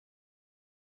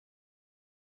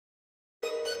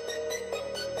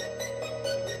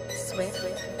I'm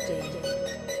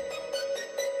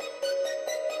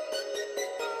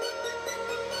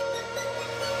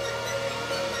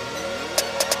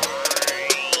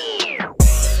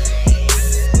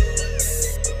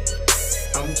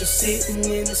just sitting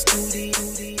in the studio.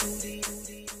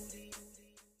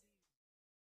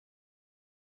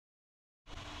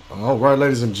 All right,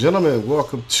 ladies and gentlemen,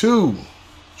 welcome to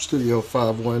Studio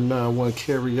 5191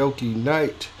 Karaoke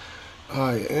Night.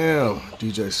 I am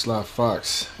DJ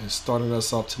SlyFox, and starting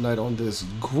us off tonight on this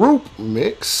group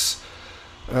mix.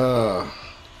 Sorry,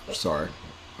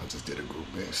 I just did a group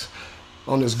mix.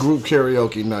 On this group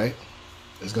karaoke night,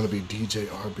 it's going to be DJ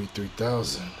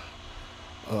RB3000.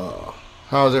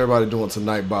 How's everybody doing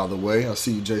tonight, by the way? I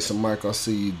see you, Jason Michael. I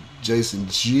see you, Jason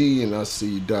G, and I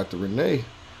see you, Dr. Renee.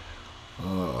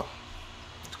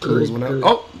 Clues went out.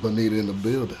 Oh, Bonita in the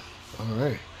building. All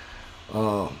right.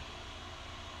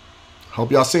 Hope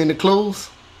y'all seen the clues.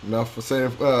 Enough for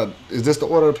saying. Is this the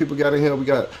order of people got in here? We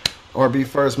got RB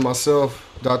first, myself,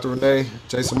 Dr. Renee,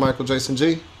 Jason Michael, Jason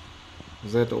G.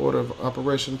 Is that the order of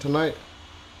operation tonight?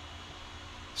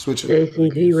 Switch it.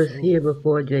 Jason G was here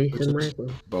before Jason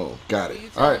Michael. Boom. Got it. You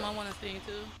All right. I want to sing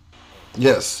too?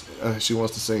 Yes, she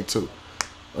wants to sing too.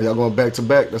 Are y'all going back to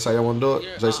back? That's how y'all want to do it?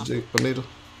 You're Jason off. G, Bonita?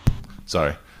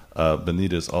 Sorry.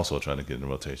 Bonita is also trying to get in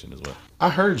rotation as well. I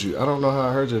heard you. I don't know how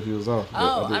I heard you if you was off.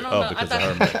 Oh, I don't know. Because I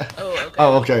I thought. heard Oh, okay.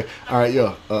 Oh, okay. All right,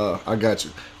 yeah. I got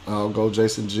you. I'll go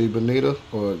Jason G, Bonita,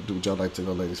 or do y'all like to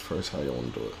go ladies first? How y'all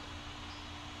want to do it?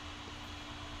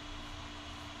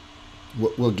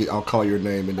 We'll get. I'll call your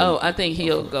name and then. Oh, I think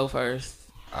he'll go first.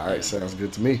 All right, sounds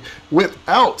good to me.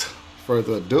 Without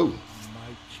further ado, Mic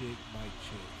check, mic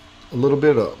check. a little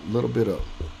bit up,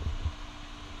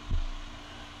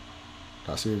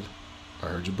 I see you. I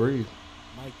heard you breathe.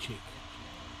 Mic check.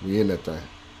 We in that thing.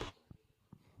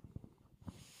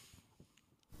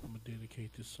 I'm gonna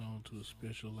dedicate this song to a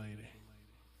special lady.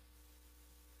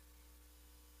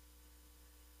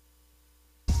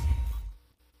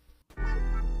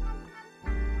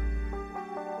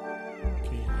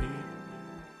 Can you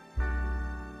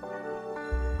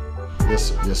hear?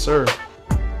 Yes, sir.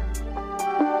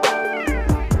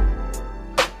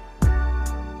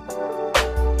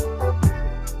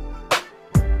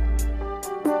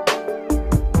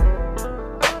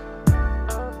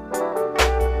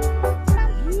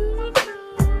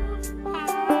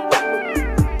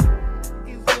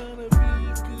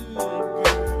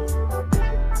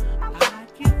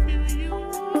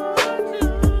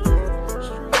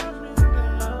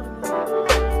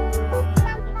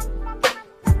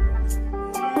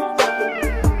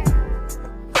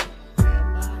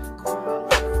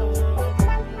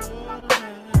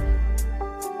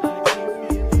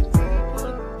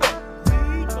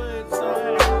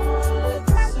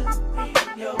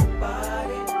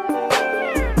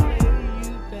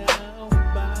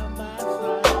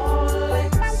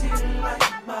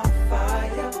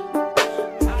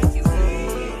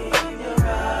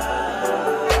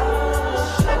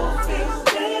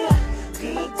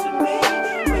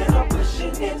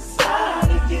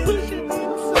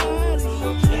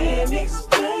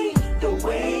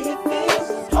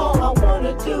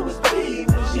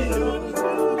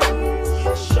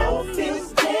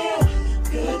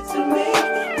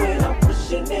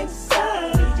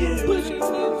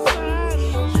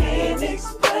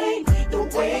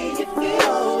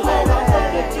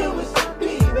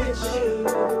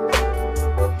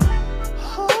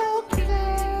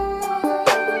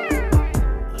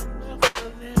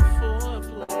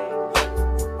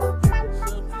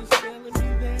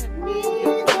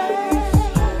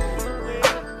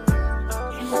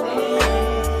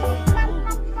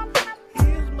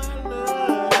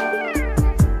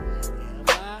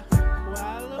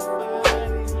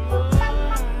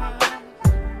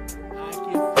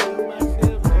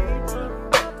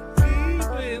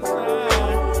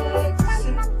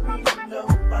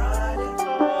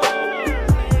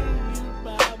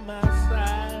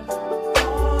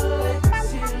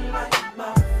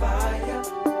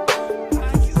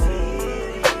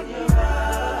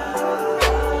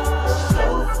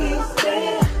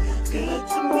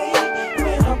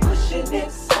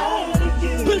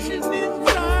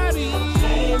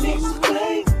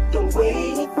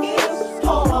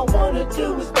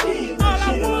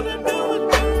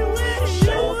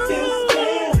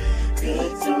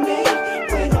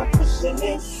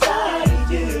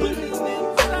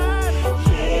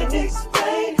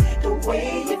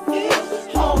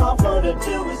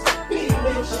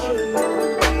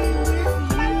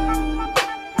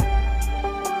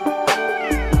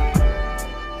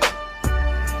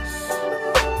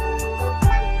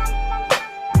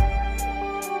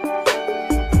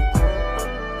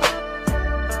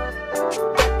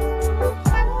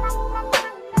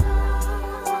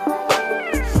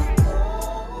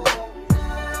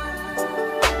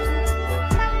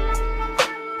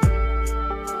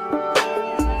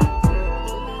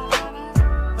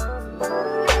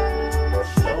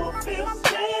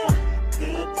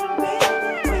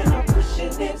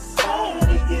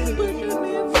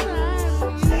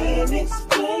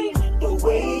 explain the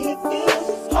way it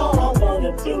feels. All I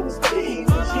wanna do is be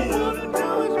with you.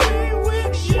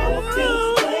 Sure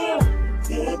feels damn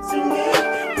good to me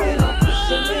when I'm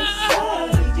pushing inside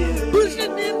of you.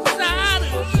 Pushing inside of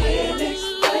you. Can't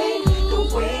explain the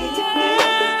way it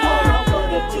feels. All I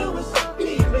wanna do is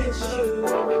be with you.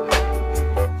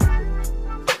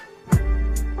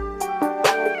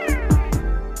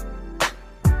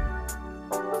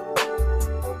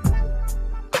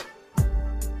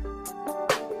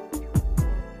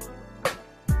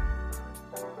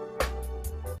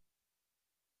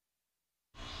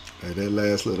 Hey, that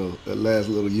last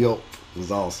little yelp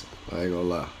was awesome. I ain't gonna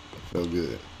lie. It felt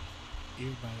good.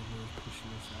 Everybody loves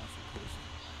pushing inside some pussy.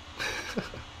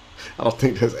 I don't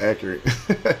think that's accurate.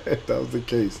 If that was the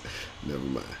case, never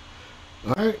mind.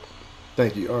 All right.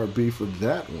 Thank you, RB, for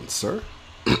that one, sir.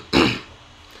 Let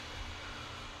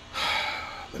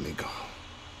me go.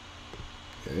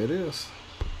 There it is.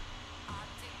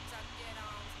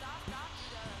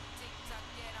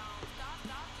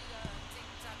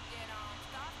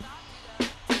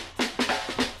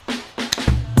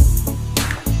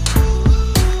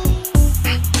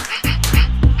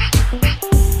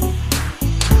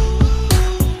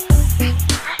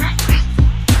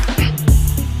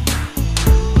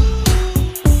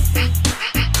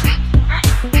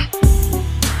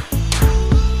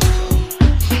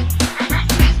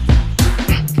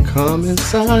 Come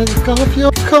inside, take off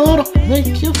your coat,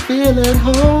 make you feel at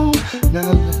home.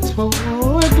 Now let's pour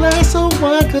a glass of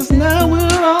wine, cause now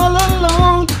we're all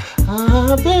alone.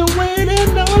 I've been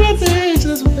waiting all the days,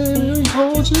 just baby,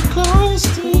 hold you close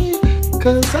to me.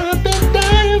 Cause I've been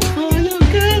dying for you,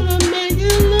 girl, to make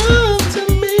you love to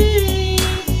me.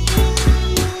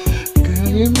 Girl,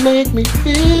 you make me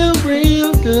feel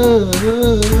real good.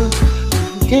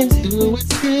 We can't do it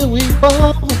till we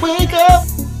both wake up.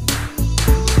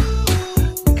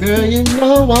 Girl, you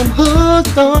know I'm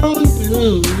hooked on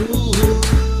you,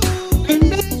 and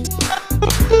that's what I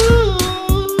do.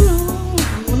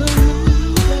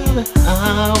 I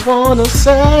wanna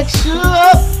sex you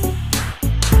up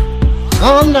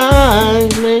all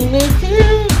night, make me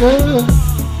feel good.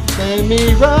 Let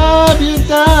me rub you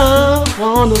down,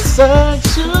 wanna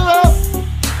sex you up.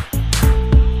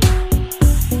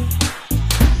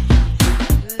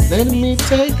 Let me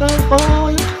take off all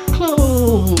your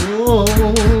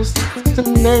clothes,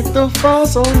 connect the phone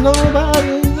so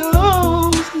nobody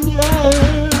knows,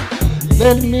 yeah.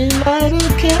 Let me light a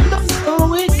candle so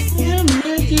we can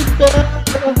make it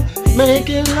better,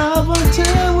 making love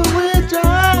until we're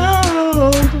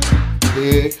drowned,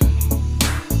 yeah.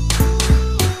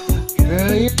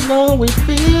 Girl, you know it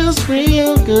feels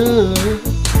real good.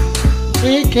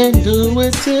 We can do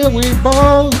it till we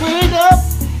both wake up.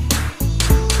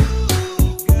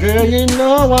 Girl, you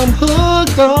know I'm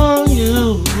hooked on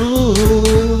you,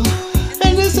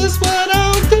 and this is what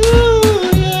I'll do,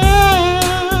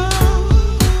 yeah.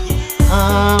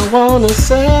 I wanna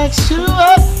sex you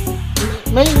up,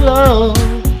 make love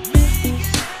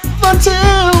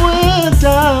until we're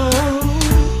down.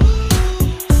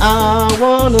 I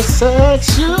wanna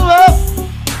sex you up.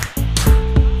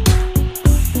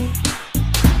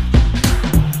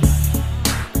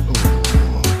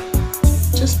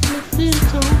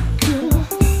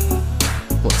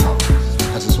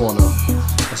 I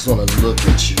just wanna look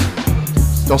at you.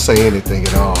 Don't say anything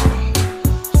at all.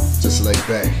 Just lay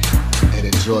back and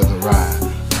enjoy the ride.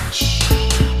 Shh.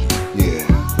 Yeah.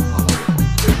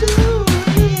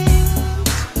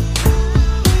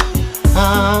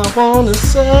 I wanna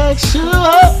sex you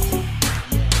up.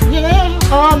 Yeah,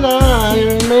 all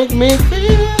night. Make me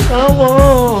feel I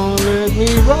want. Let me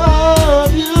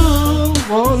rub you.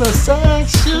 Wanna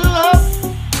sex you up.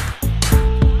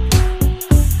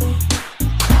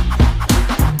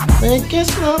 Make it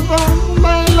love all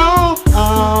night long.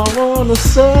 I wanna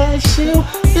sex you.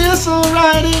 It's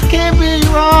alright, it can't be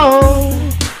wrong.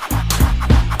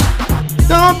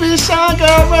 Don't be shy,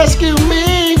 girl, rescue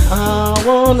me. I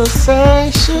wanna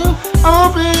sex you.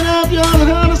 Open up your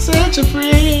heart and set you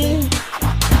free.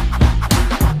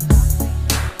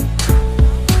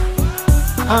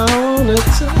 I wanna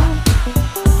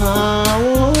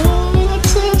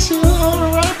touch you all the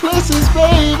right places,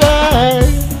 baby.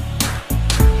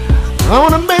 I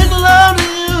wanna make love to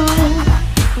you,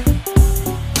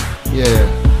 yeah,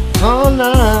 all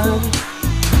night,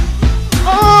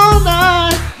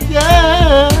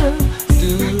 yeah. Do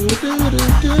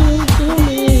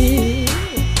me.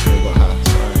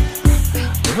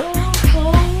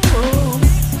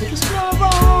 Make us love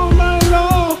all night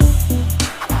long.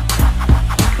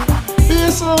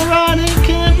 It's alright, it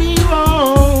can't be wrong.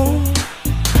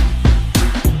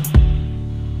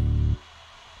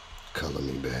 telling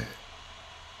me bad.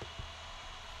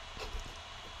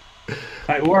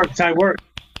 Tight work, tight work.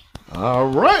 All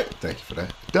right. Thank you for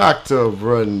that. Dr.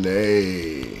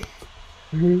 Renee.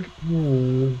 I'm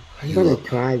How you gonna look?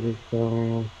 try this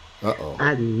song. Uh-oh.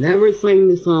 I've never sang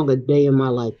this song a day in my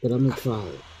life, but I'm gonna try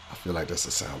it. I feel like that's a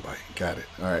soundbite. Got it.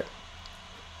 All right.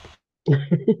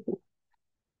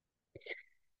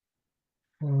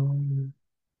 Um,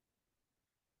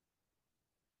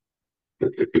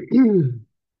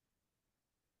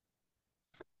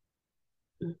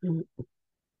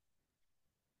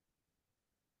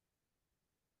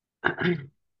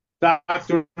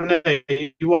 Dr.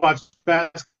 Renee, you watch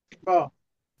basketball?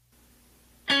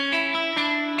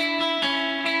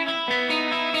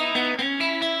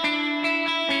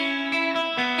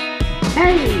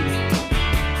 Hey!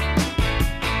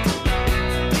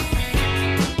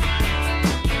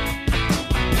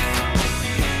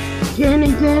 Jenny,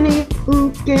 Jenny,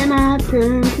 who can I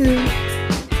turn to?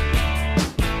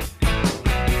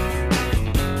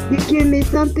 You give me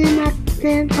something I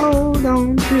can hold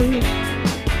on to.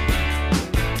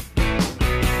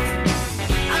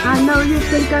 I know you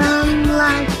think I'm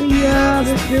like the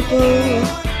other strippers.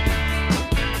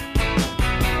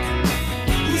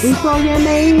 We saw your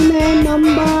name and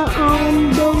number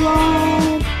on the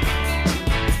wall.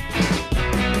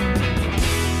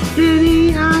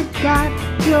 Judy, I got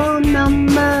your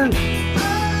number.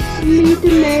 Need to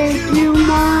make you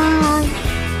mine.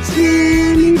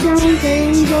 Jenny, don't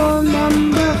change your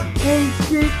number.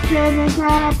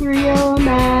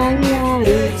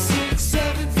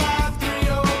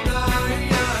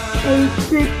 8675309.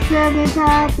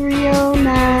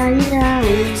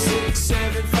 8675309.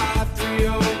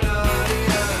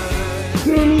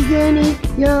 Jenny, Jenny,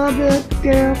 you're the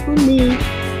girl for me.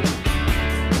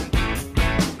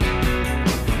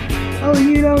 Oh,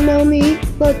 you don't know me,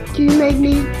 but you make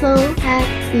me so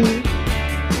happy.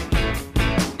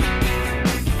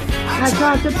 I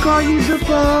tried to call you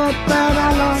before, but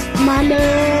I lost my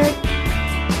nerve.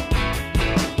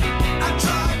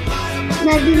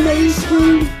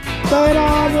 Imagination, but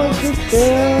I was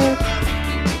disturbed.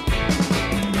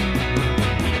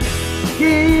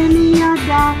 Jenny, I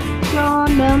got your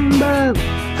number.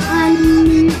 I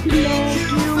need to make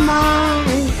you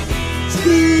mine.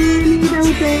 Jenny,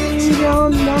 don't change your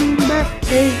number.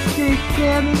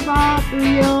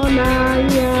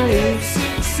 8675309.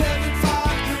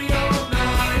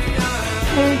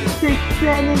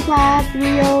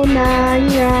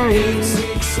 8675309.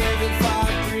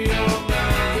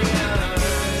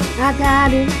 I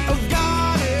got it.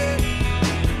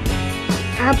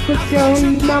 I put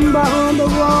your number on the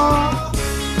wall.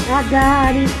 I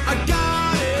got it.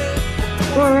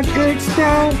 For a good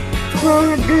time,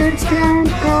 for a good time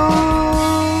call.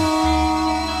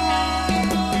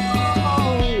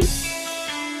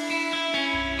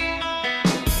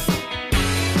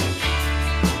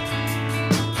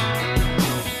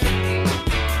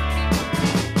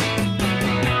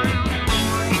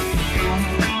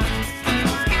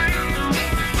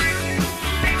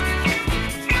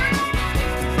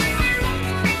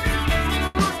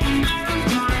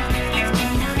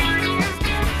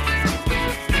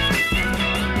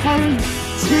 Hey,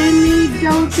 Jenny,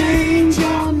 don't change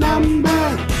your number.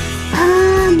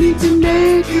 I need to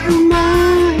make you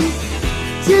mine.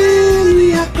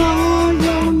 Jenny, I call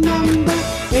your number.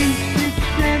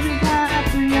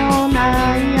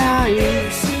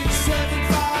 8675309.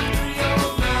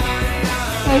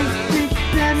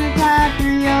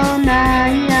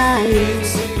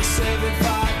 8675309.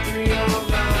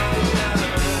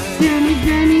 Jenny,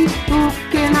 Jenny, who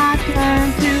can I turn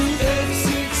to?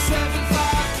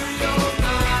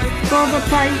 For the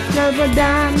price of a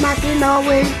dime, I can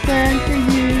always turn to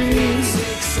you.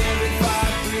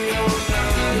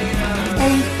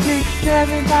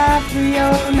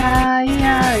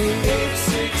 8675309.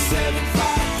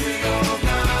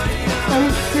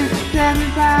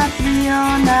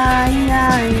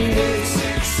 8675309.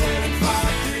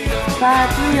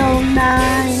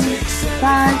 5309.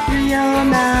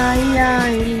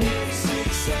 5309.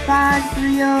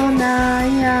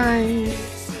 5309.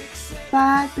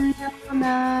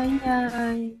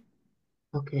 5309.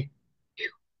 Okay.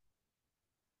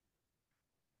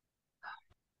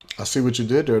 I see what you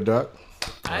did there, Doc.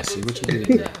 I see what you did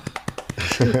there.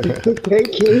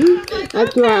 Thank you. I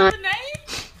tried.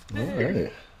 All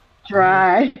right.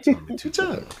 Try. Good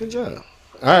job. Good job.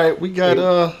 All right, we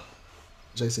got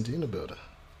Jason D in the building.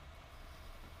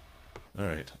 All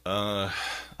right.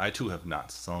 I too have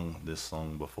not sung this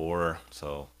song before,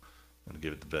 so I'm gonna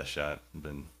give it the best shot. I've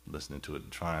been listening to it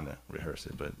and trying to rehearse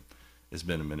it, but it's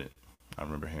been a minute. I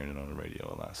remember hearing it on the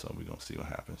radio a lot, so we're gonna see what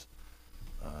happens.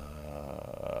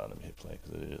 Let me hit play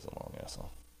because it is a long ass song.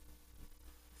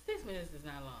 6 minutes is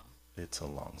not long. It's a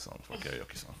long song for a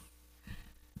karaoke song.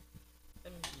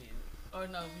 Let me see. Or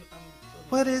no,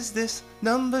 What is this?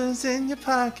 Numbers in your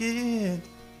pocket.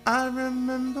 I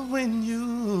remember when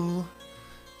you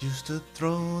used to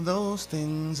throw those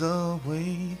things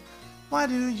away. Why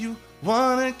do you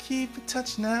wanna keep in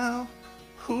touch now?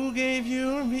 Who gave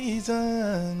you a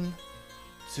reason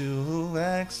to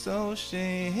act so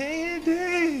shady?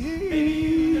 Baby,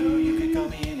 you know you could call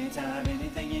me anytime,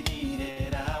 anything you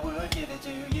needed, I would give it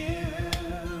to you.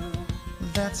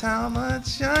 That's how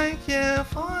much I care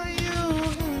for you.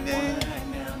 Wanna act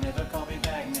now, never call me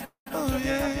back now. Oh, Turn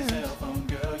yeah. off your cell phone,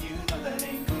 girl, you know that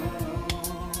ain't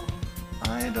cool.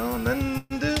 I don't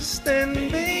understand,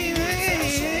 baby.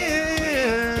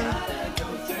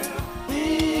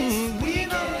 We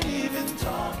don't even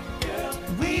talk, girl.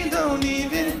 We don't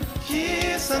even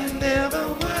kiss. I never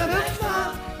would have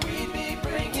thought We'd be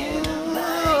breaking up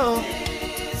like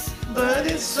this. but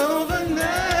it's over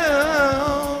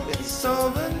now. It's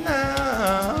over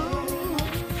now.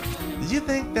 You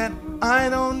think that I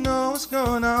don't know what's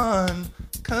going on?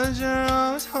 'Cause you're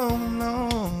always home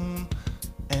alone.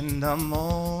 And I'm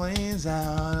always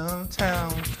out of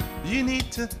town. You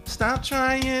need to stop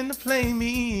trying to play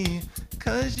me.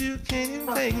 'Cause you can't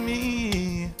even fake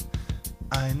me.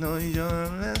 I know you're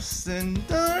messing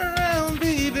around,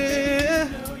 baby.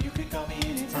 You know you could call me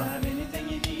anytime, anything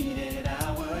you needed,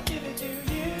 I would give it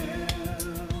to you.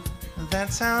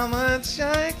 That's how much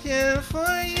I care for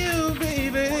you,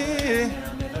 baby.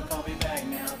 Now, never call me back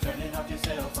now, turning off your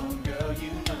cell phone, girl,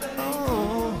 you know that ain't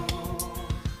Oh,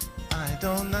 I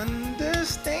don't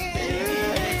understand, baby.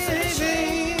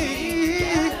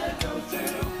 go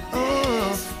through.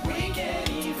 Oh, We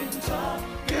can't even talk.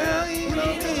 girl, you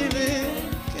don't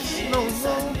even kiss no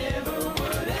more. Never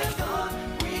would have thought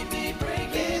we'd be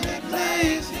breaking Baby, up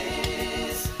please,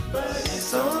 this, but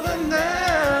it's over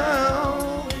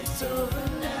now. it's over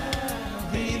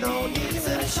now. We don't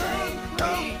even Shame,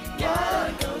 no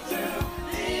gotta go through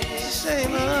this.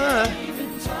 shame,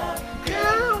 Even talk,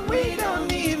 girl, we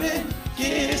don't even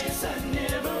kiss. yes, I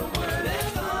never would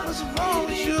have thought What's wrong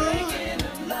with you? breaking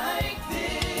up like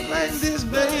this. Like this,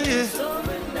 baby. It's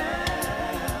over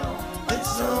now.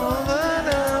 It's over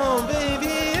now,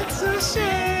 baby. It's a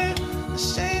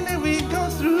shame that we go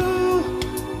through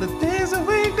the things that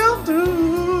we go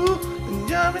through. And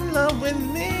you're in love with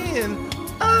me, and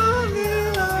I'm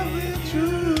in love with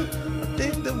you. I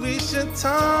think that we should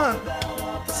talk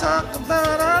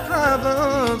about our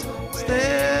problems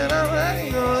instead of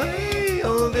running away.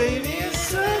 Oh, baby,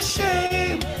 it's a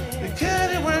shame we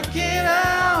couldn't work it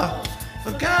out.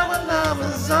 Forgot what love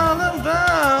was all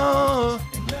about.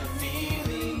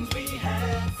 Feelings we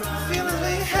had from Feelings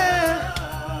we had.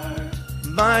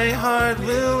 My heart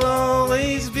will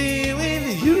always be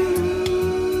with you.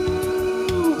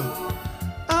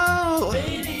 Oh,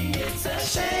 baby, it's a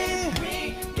shame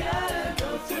we gotta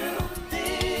go through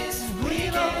this.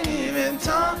 we don't even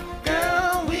talk,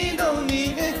 girl. We don't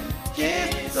even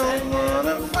kiss. Don't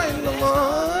wanna fight no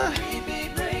more. We'd be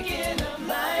breaking up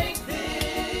like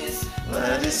this.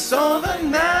 But it's over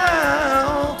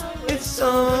now. It's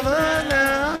over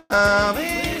now,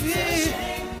 baby.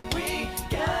 We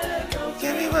gotta go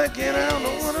Can we work it out?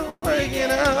 Don't wanna work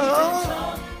it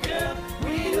out. girl.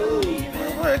 We don't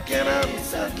even Work it out.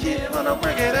 I keep wanna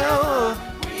work it out.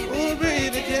 Oh,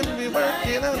 baby, can we work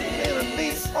it out?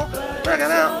 Work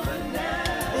it out.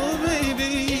 Oh,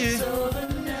 baby.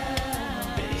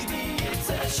 it's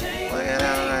a shame. Work it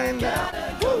out right now.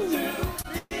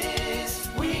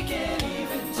 We can't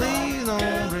even Please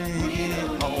don't bring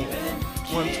it home.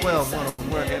 112, wanna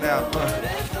work it out.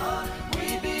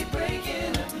 we'd be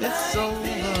breaking up It's over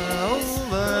now.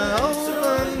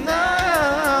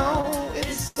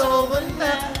 It's over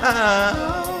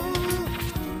now.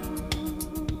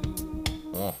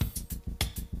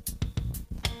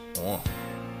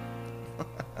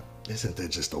 Isn't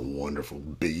that just a wonderful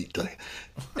beat? Like,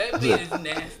 that beat is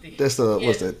nasty. that's the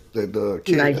what's Yeah. that the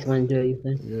kid? Nice one,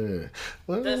 Jason. Yeah.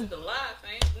 Well, That's the live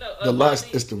thing. No, the last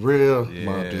beat. it's the real Yeah.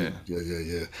 Mobb Deep.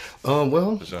 Yeah.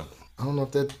 Well, For sure. I don't know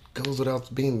if that goes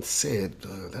without being said.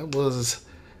 That was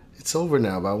It's Over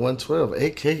Now by 112,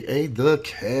 aka the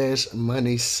Cash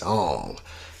Money Song.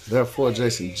 Therefore,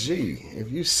 Jason G,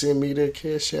 if you send me that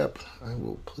Cash App, I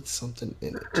will put something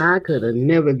in it. I could have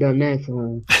never done that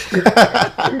song.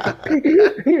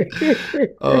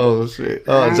 Oh shit!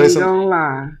 I ain't Jason, gonna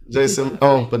lie. Jason.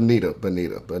 Oh, Bonita.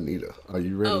 Are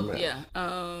you ready, Oh man? yeah.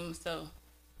 So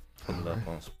Put it up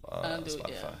on I'll do it. Spotify.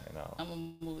 Yeah. And I'm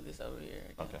gonna move this over here.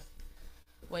 I Okay. guess.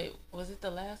 Wait, was it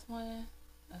the last one?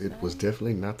 It was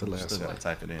definitely not the last Still one. gotta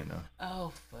type it in though.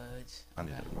 Oh fudge. I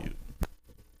need to mute.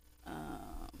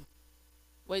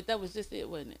 Wait, that was just it,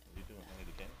 wasn't it? You doing any of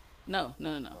the game? No.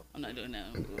 I'm not doing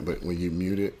that. But when you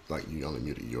mute it, like you only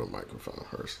muted your microphone,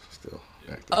 hers still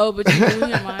active. Oh, but you can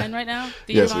hear mine right now?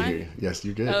 Do you Yes, hear we mine? hear you. Yes,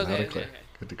 you good. Okay, Loud and okay, clear. okay.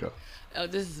 Good to go. Oh,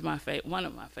 this is one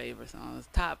of my favorite songs.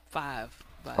 Top 5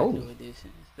 by Oh. New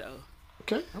Edition. So,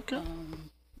 Okay.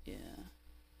 yeah.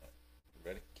 You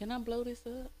ready? Can I blow this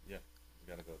up? Yeah. You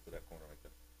gotta go to that corner right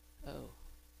there. Oh.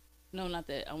 No, not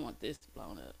that. I want this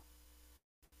blown up.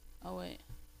 Oh, wait.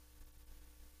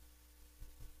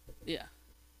 Yeah.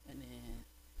 And then,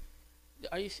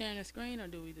 are you sharing the screen or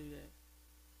do we do that?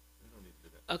 You don't need to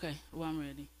do that. Okay, well, I'm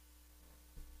ready.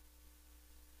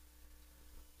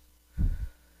 It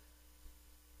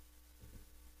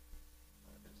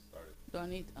started. Do I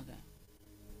need, okay.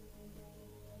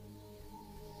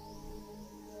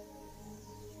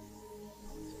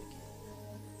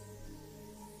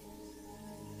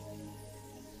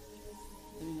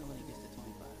 Let me know when it gets to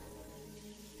 25.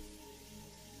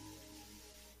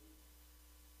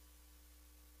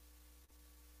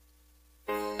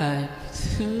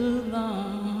 Too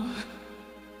long.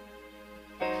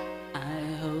 I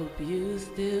hope you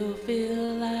still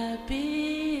feel I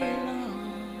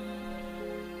belong.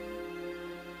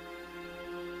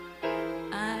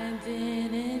 I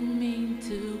didn't mean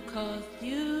to cause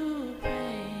you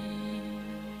pain.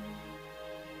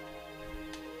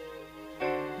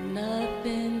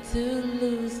 Nothing to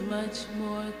lose, much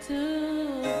more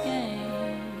to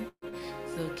gain.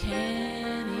 So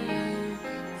can you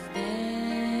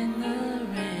stand the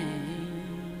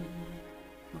rain?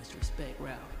 Much respect,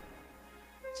 Ralph.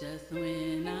 Just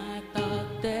when I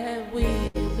thought that we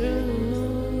were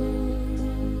through,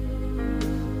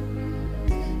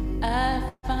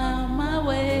 I found my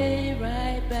way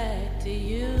right back to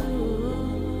you.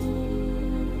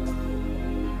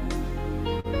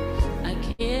 I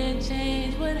can't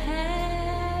change what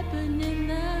happened in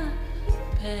the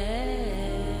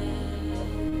past,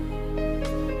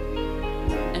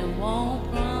 and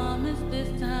won't promise this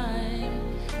time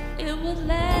it will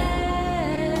last.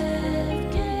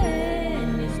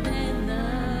 Can you stand the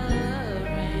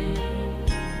rain?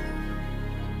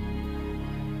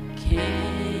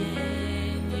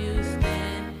 Can you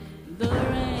stand the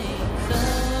rain? So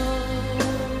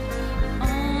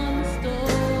on the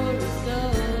story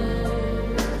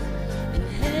goes, and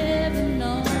heaven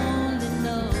only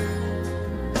knows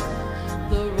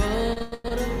the road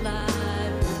of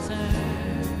life will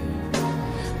turn.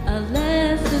 A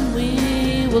lesson we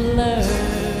will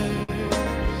learn,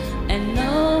 and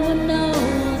no one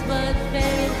knows but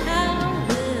fate how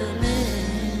we'll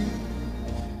end.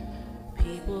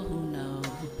 People who know,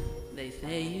 they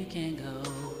say you can't go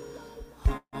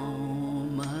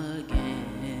home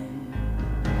again.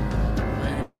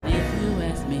 But if you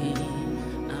ask me,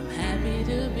 I'm happy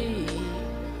to be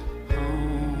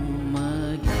home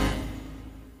again.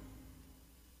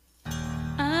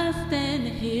 I stand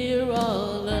here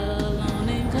all alone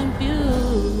and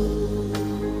confused,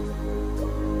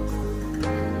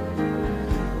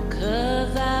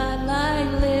 'cause I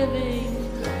like living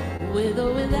with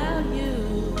or without you.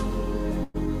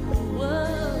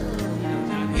 Whoa.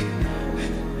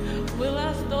 Will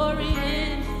our story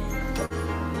end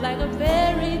like a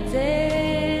fairy tale,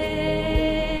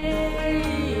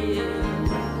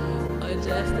 or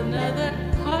just another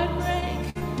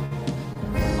heartbreak?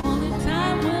 Only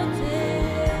time will tell.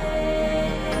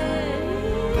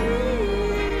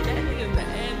 That nigga's the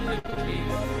end of the movie.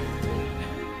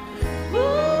 Woo!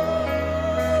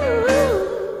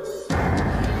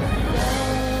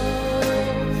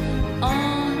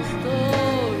 On the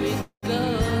story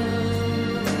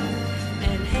goes,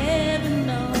 and heaven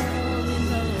only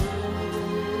knows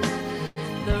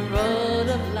the road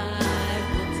of life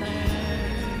will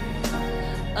turn.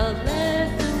 A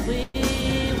lesson we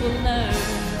will learn,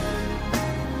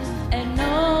 and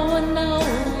no one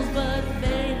knows but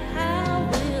fate how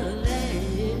we'll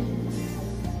end.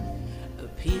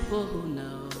 People who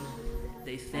know,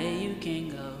 they say you can't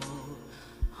go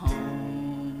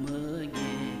home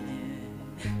again.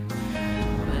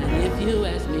 But if you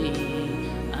ask me,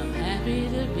 I'm happy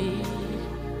to be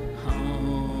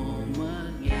home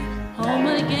again. Home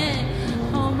again,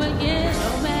 home again.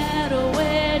 No matter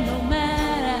where, no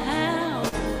matter how.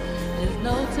 There's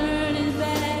no turning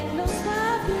back, no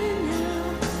stopping now.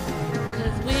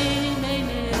 'Cause we may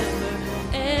never,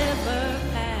 ever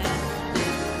pass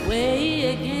this way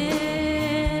again.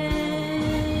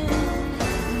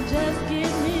 Just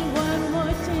give me one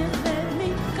more chance, let me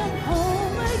come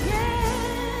home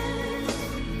again.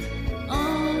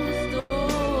 On the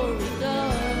story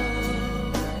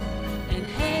goes,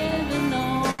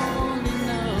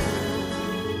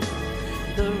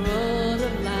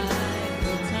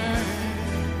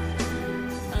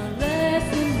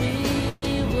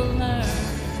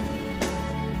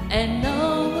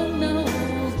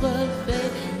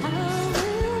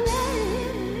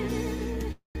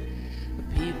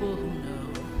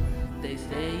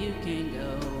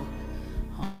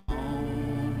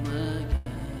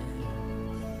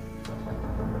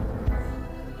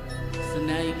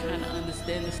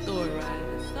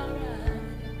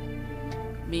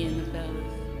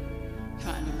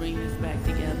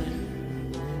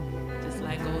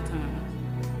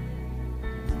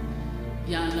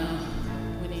 Y'all know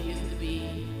when it used to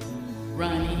be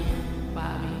Ronnie,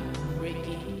 Bobby,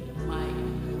 Ricky, Mike,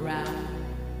 Ralph,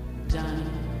 Johnny.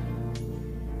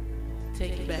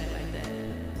 Take it back like that.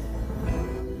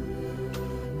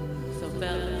 So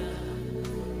fellas,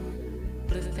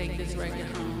 let's take this record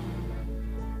home.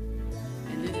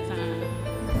 And this time,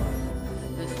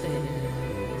 let's stay there.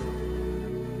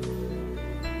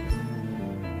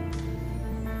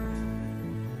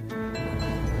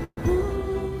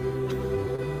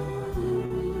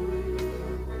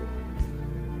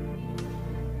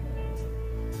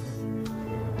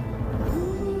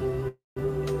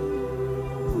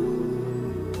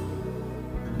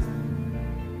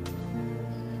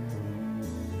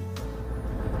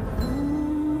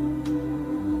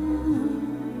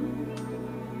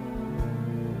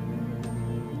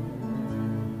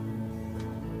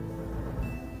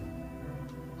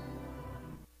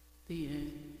 The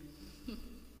end.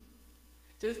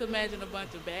 Just imagine a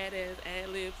bunch of badass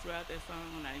ad-libs throughout that song.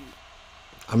 Now you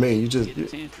I mean, you just get a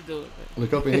chance to do it. But.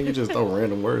 look up in here, you just throw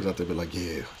random words out there, be like,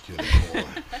 yeah,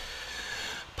 unicorn,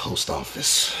 post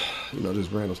office,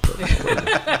 just random stuff.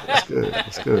 That's good.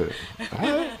 That's good. All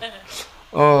right.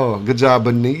 Oh, good job,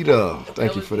 Bonita.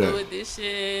 Thank you for that. With this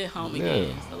shit, home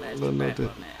again. So let's get back on that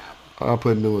album. I'll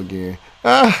put new again.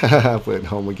 I'll put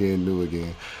home again, new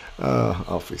again.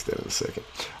 I'll fix that in a second.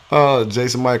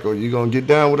 Jason Michael, you gonna get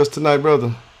down with us tonight,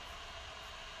 brother?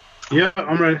 Yeah,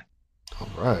 I'm ready. All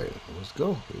right, let's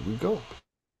go. Here we go.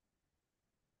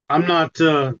 I'm not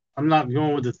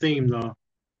going with the theme though.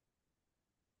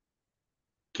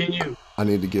 Can you? I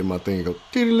need to get my thing go.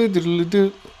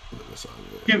 Diddle-diddle-diddle. That's all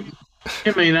good.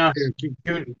 Kim ain't out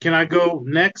here. Can I go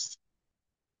next?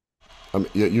 I mean,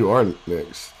 yeah, you are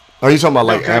next. Are you talking about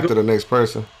like Okay, after the next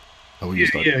person? Oh, Yeah,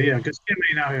 because Kim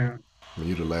ain't out here. I mean,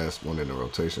 you're the last one in the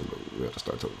rotation, but we have to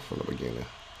start from the beginning.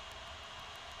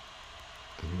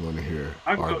 You want to hear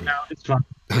I can go RB? now. It's fine.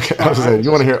 Okay, I was saying, you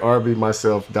want to hear RB,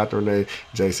 myself, Dr. Renee,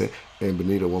 Jason, and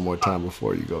Benita one more time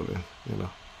before you go then,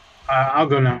 I'll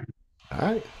go now. All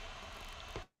right.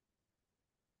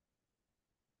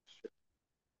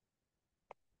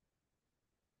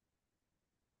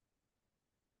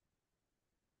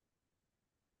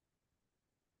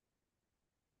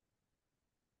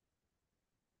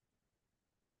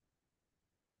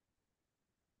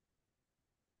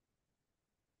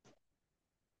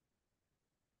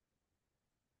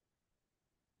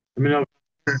 Let me know.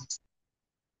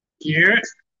 You hear it?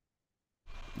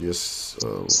 Yes.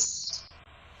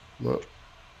 Well,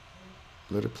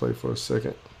 let it play for a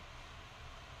second.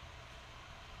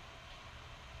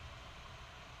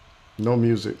 No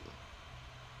music.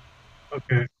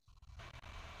 Okay.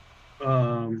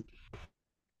 All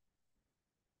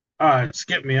right,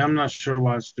 skip me. I'm not sure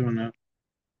why it's doing that.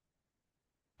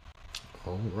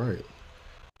 All right.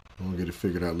 I'm going to get it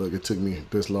figured out. Look, it took me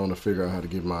this long to figure out how to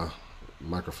get my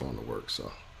microphone to work,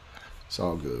 so it's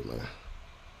all good, man.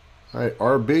 All right,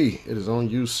 RB, it is on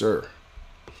you, sir.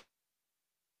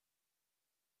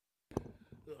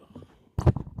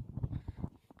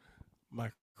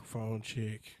 Microphone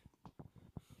check.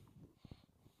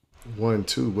 1,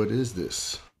 2, what is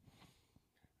this?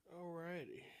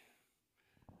 Alrighty.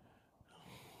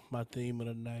 My theme of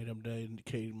the night, I'm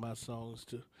dedicating my songs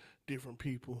to different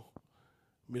people.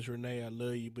 Miss Renee, I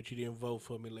love you, but you didn't vote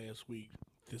for me last week.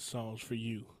 This song's for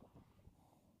you.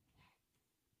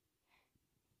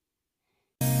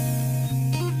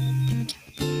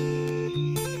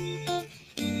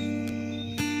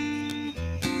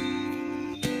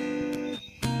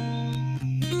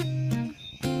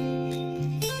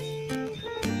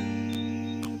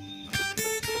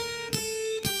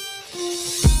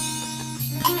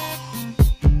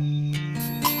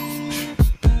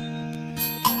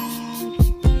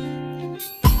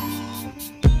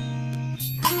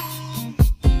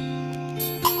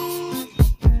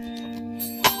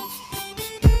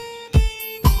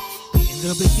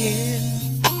 Begin.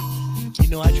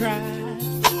 I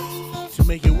tried to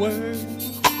make it work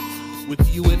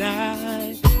with you and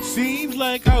I. Seems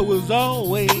like I was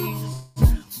always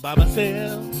by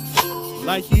myself,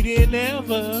 like you didn't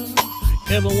ever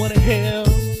want to help.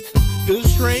 The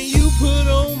strain you put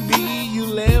on me, you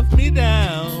left me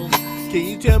down. Can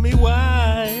you tell me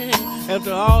why,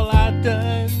 after all I've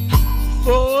done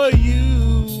for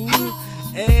you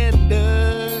and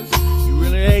us? You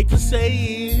really hate to say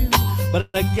it, but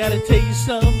I gotta tell you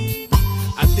something.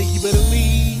 I think you better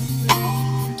leave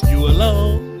you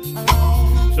alone.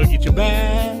 So get your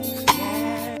bags,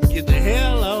 get the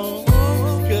hell on,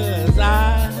 'cause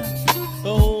I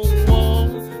don't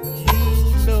want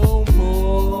you no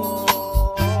more.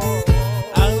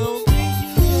 I don't think you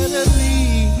better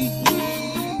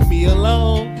leave me alone.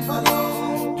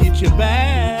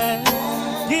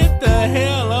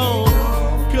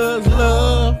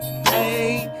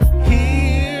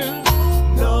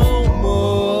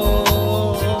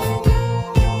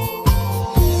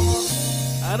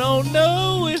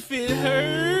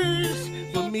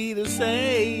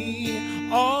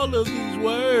 these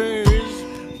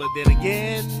words. But then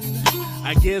again,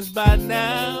 I guess by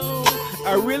now,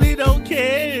 I really don't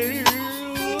care.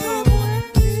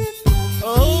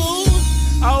 Oh,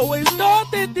 I always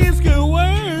thought that this could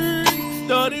work.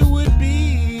 Thought it would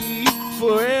be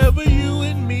forever you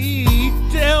and me.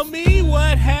 Tell me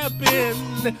what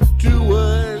happened to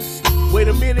us. Wait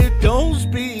a minute, don't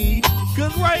speak.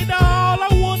 Cause right now all I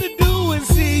wanna do is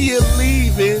see you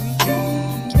leaving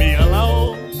me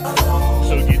alone.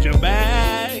 So get your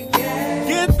bag,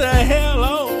 get the hell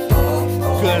on.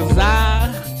 Cause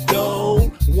I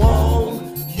don't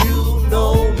want you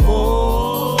no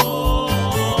more.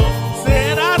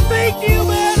 Said I think you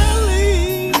better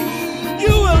leave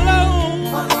you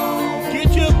alone.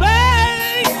 Get your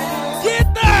bag,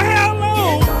 get the hell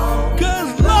on.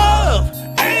 Cause love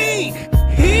ain't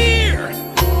here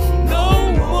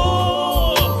no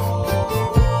more.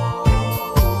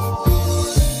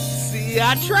 See,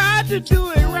 I tried to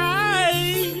do it right.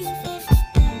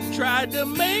 Tried to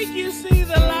make you see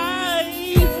the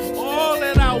light. All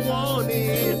that I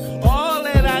wanted, all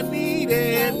that I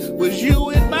needed was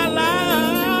you in my life.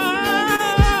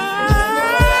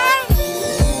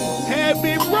 Had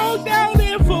been broke down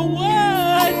there for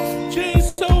what?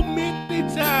 Changed so many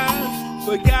times.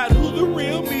 Forgot who the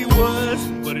real me was.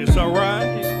 But it's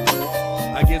alright.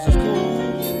 I guess it's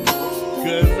cool.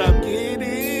 Cause I'm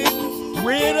getting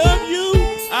rid of you.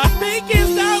 I think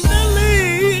it's time to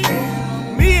leave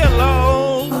me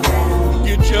alone.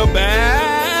 Get your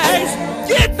bags,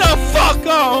 get the fuck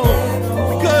on.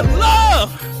 Because love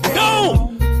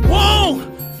don't want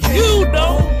you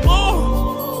no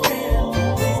more.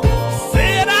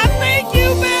 Said I think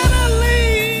you better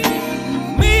leave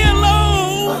me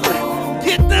alone.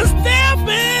 Get the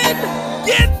stamping,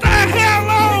 get the hell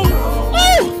on.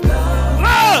 Ooh,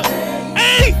 love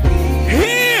ain't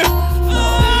here.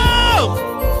 Oh,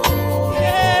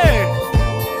 yeah.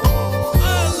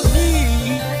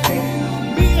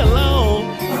 Me alone.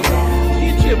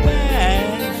 Get your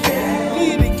bags,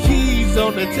 leave the keys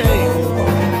on the table.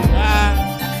 I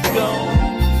don't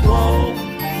want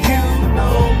you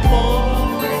no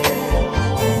more.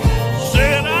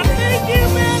 Said I think you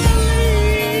better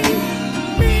leave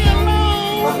me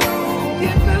alone.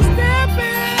 Get the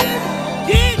stepping,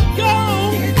 get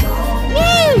going.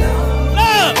 Woo!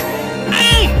 Love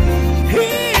ain't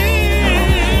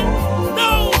here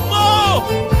no more.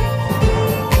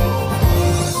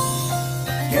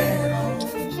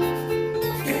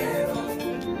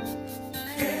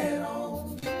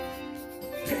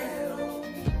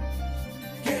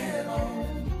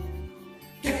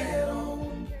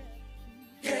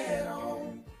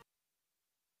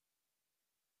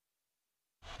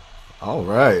 All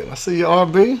right, I see you,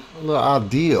 RB. A little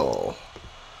ideal.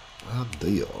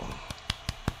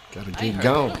 Gotta keep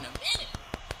going.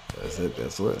 That's it.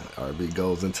 That's what RB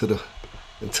goes into the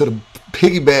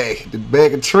piggy bag, the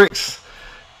bag of tricks.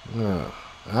 All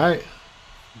right,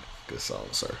 good song,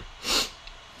 sir.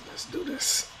 Let's do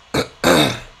this.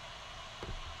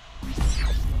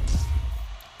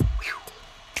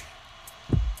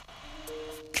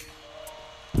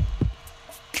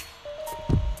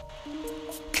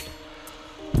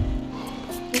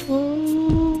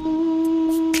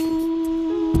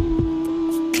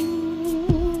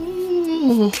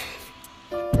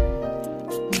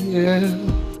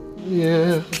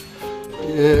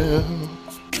 Yeah.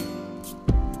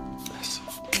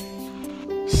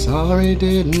 Sorry,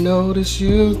 didn't notice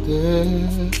you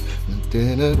there. But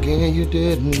then again, you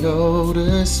didn't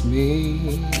notice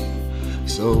me.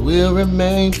 So we'll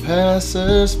remain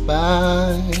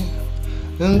passers-by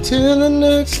until the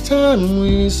next time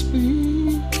we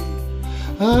speak.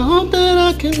 I hope that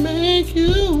I can make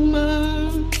you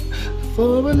mine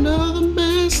before another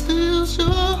man steals your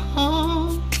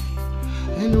heart.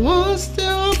 And once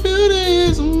your beauty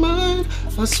is mine,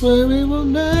 I swear we will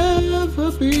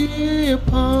never be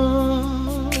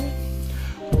apart.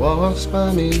 Walks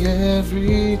by me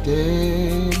every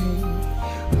day,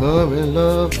 her and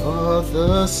love are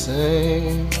the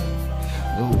same.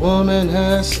 The woman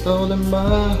has stolen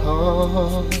my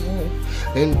heart,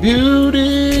 and beauty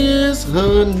is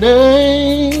her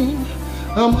name.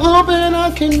 I'm hoping I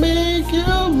can make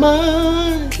you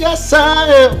mine. Yes, I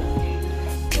am.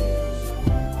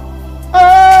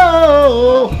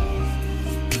 Oh,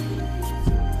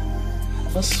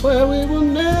 I swear we will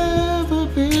never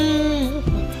be.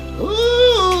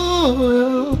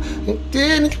 Ooh, it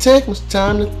didn't take much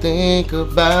time to think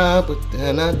about, but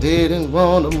then I didn't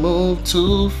want to move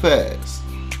too fast,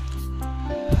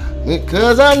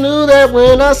 because I knew that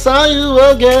when I saw you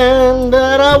again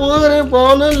that I wouldn't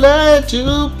want to let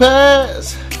you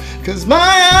pass. 'Cause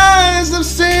my eyes have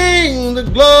seen the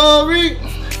glory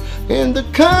in the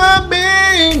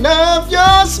coming of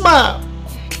your smile.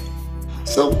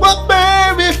 So what,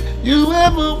 baby, if you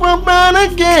ever want mine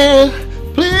again,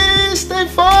 please stay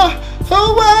far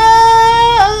away.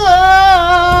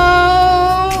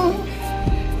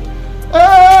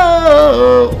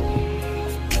 Oh,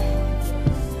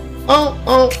 oh,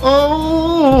 oh,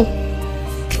 oh.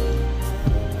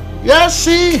 Yes,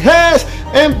 she has,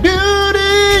 and beauty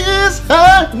is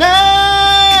her name.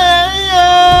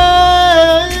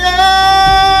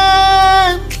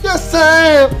 Yes, I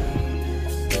am.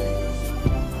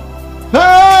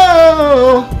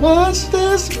 Oh, what's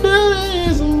this beauty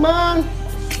is mine?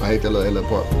 I hate that little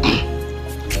part.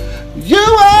 You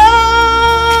are,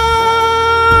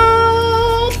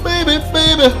 baby,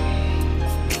 baby.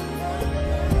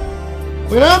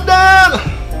 When I'm down,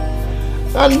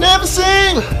 I never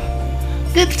seem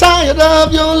get tired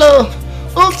of your love.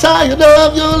 I'm tired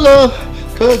of your love.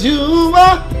 'Cause you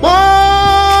are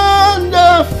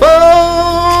wonderful.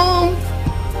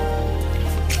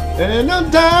 And I'm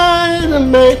dying to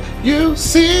make you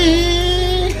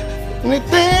see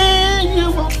anything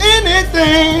you want,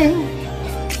 anything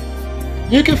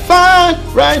you can find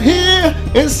right here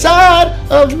inside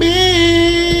of me.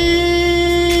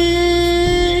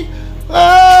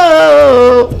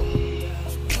 Oh,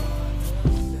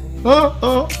 oh,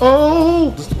 oh, oh,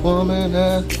 this woman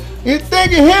that you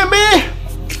think you hear me?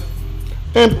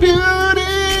 And beauty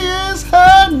is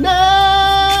her name.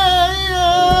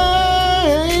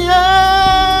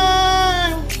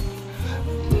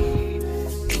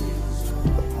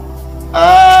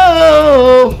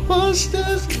 Oh, what's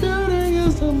this beauty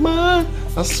is of mine?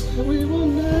 I swear we will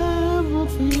never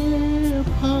be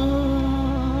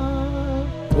apart.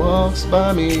 Walks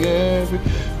by me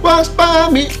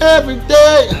every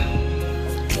day.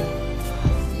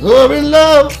 Love and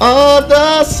love are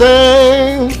the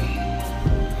same.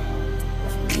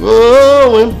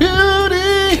 Oh, and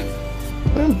beauty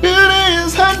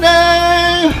is her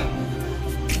name.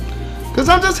 'Cause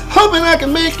I'm just hoping I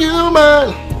can make you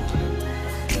mine.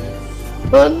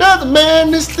 Another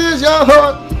man, this is your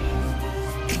heart.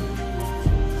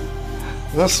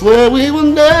 I swear we will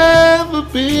never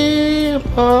be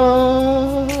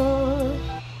apart.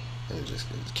 And just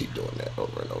keep doing that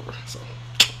over and over. So,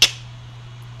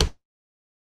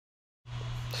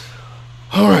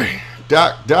 all right,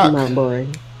 Doc. My boy.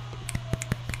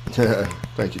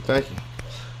 Thank you.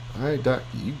 All right, Doc,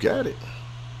 you got it.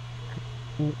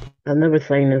 I've never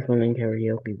sang this one in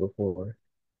karaoke before.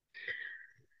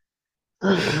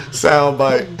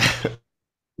 Soundbite.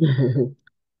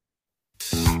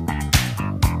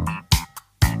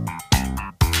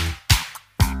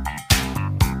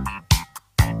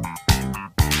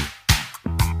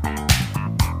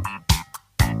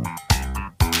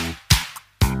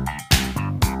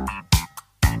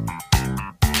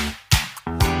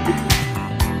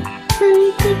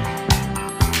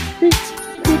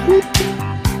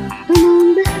 Come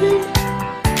on, baby.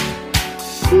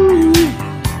 Ooh,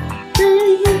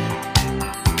 baby.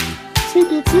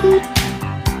 Take it to.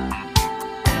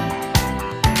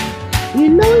 You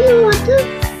know you want to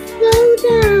slow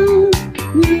down.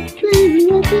 You baby,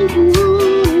 I think you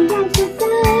want to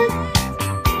dance.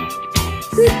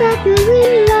 Sit back and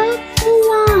relax a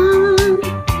while.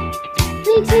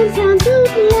 Take some time to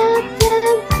relax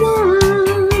and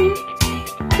smile.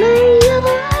 Lay your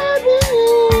head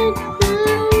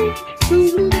down, so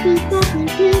we can stop and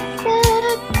get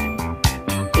back.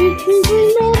 If we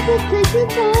remember, take the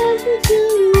time to do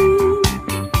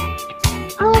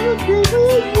all the things we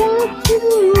want to,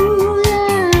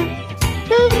 yeah.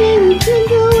 Baby, we can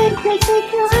do it, take the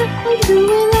time and do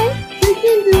it right. We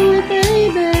can do it,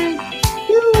 baby.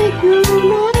 Do it, do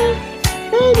it.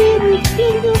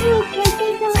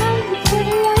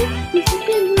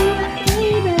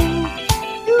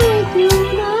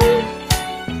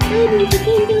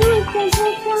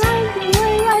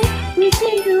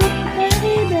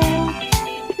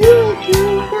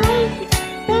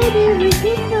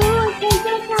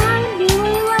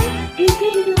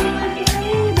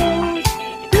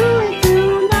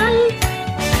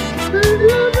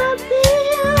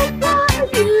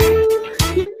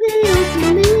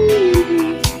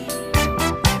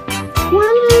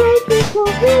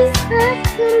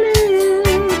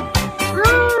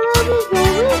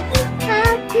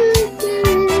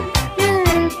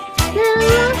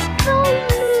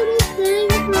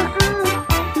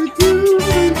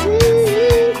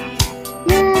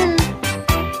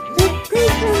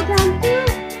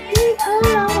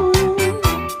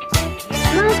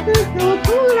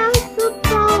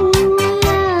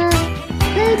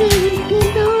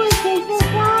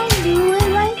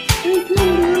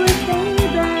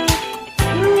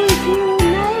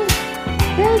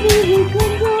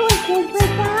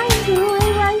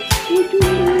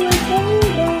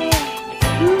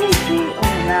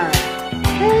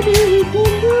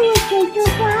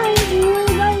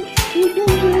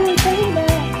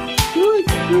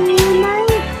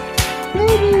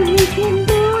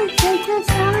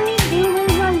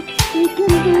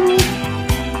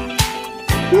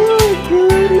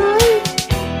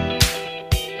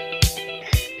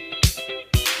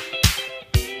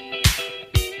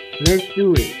 Let's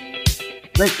do it.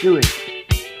 Let's do it.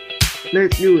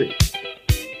 Let's do it.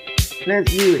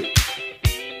 Let's do it.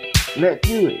 Let's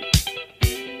do it.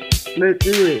 Let's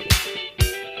do it.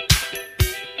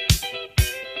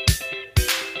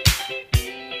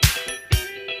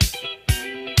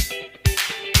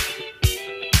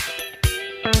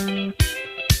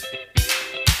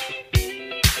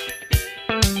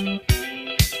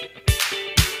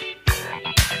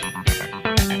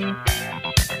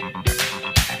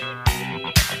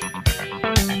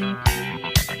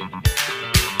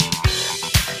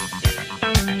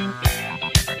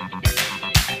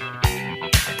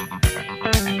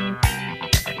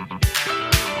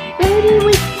 Baby,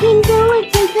 we can do it,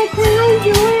 take the time,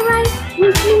 do it right. We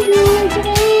can do it,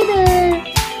 baby.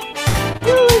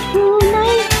 Do it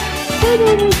tonight. Baby,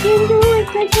 we can do it,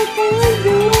 take the time,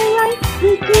 do it right.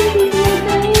 We can do it,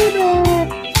 baby.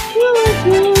 Do it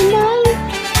tonight.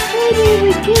 Baby,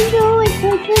 we can do it,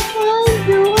 take the time,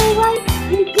 do it right.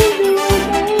 We can do it,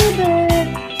 baby.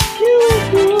 Do it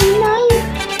tonight.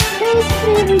 Baby,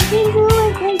 we can do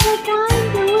it, take the time,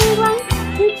 do it right.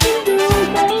 We can do it,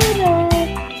 baby.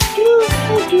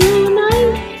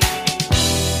 Tonight.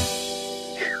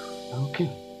 Okay.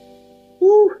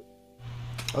 Woo.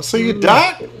 I see you,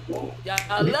 Doc.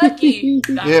 Y'all lucky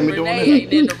Dr. Yeah, me doing Renee that.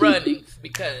 ain't in the runnings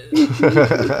because I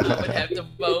would have to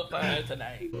vote for her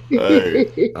tonight.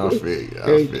 Hey, I feel you. I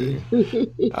feel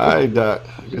you. All right, Doc.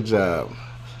 Good job.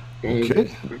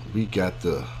 Okay, we got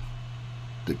the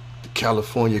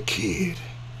California kid,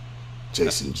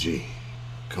 Jason G.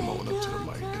 Come on up to the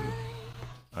mic, dude.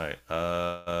 All right,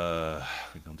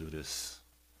 we're gonna do this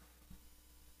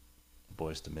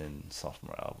Boyz II Men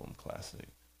sophomore album classic.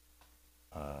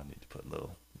 I need to put a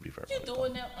little reverb. You on it.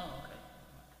 doing that? Oh, okay.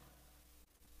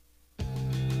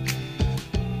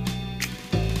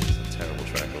 It's a terrible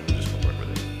track, but we're just gonna work with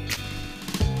it.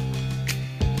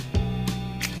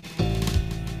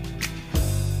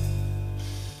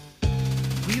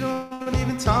 We don't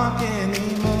even talk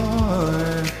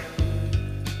anymore.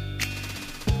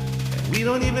 We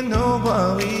don't even know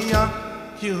what we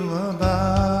argue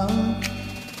about.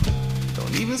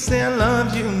 Don't even say I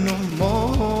love you no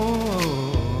more.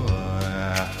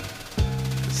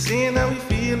 Seeing how we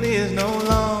feel is no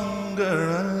longer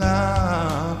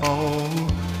allowed.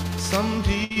 Some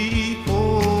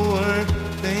people work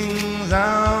things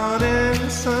out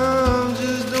and some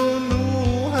just don't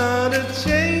know how to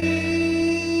change.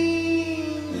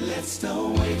 Let's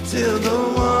don't wait till the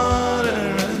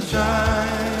water runs dry.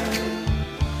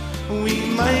 We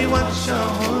might watch our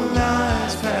whole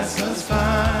lives pass us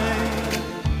by.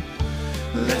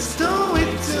 Let's don't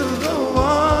wait till the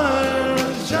water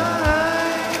runs dry.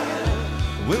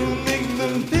 We'll make the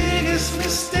biggest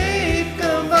mistake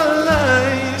of our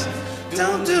lives.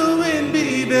 Don't do it,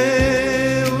 baby.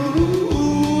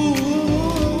 Ooh,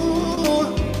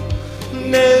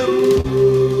 no.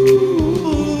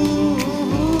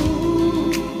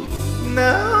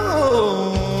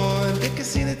 No. They can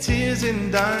see the tears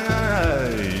in our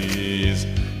eyes.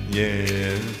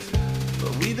 Yes.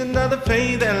 But we deny the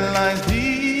pain that lies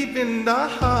deep in our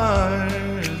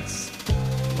hearts.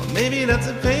 Or maybe that's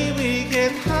a pain we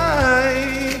can't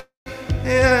hide.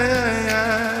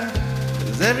 Yeah.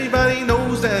 'Cause everybody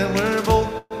knows that we're both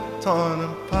torn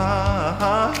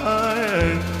apart.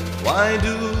 Why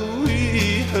do we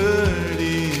hurt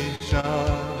each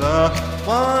other?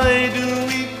 Why do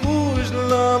we push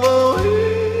love away?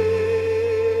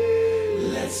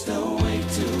 Let's don't wait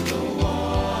till the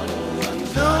water runs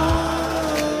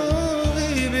dry.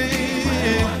 Baby.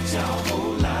 Watch our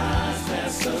whole lives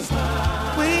pass us by.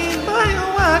 We might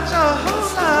watch our whole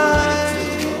lives.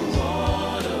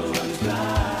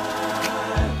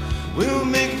 We'll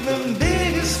make the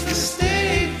biggest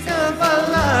mistake of our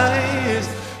lives.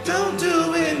 Don't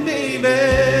do it, baby.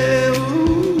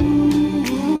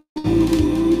 Ooh,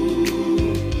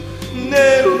 no.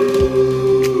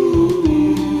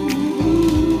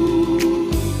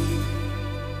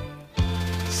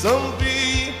 Some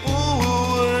people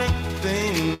work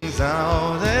things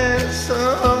out and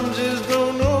some just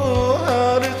don't know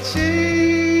how to change.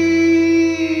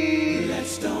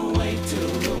 Let's don't wait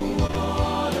till the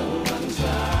water runs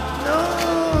dry. No,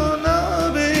 no,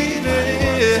 baby.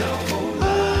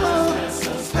 Oh,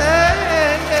 hey,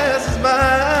 yes, it's mine.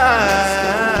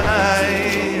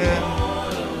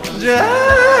 Dry.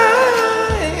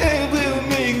 We'll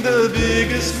make the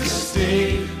biggest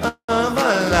mistake of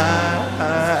our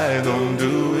life. Don't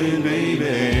do it,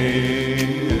 baby.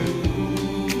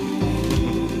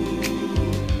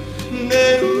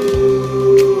 No.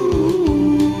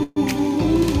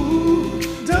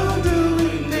 Don't do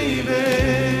it, baby.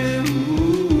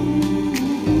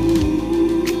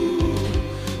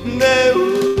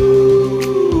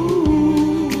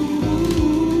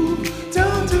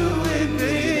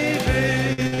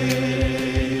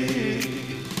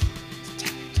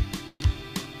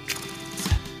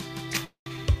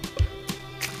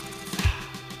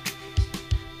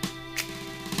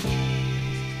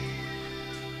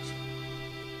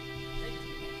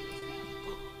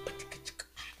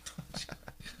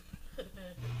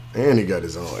 And he got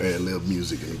his own ad-lib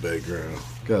music in the background.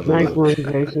 Got Nice one,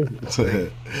 Jason.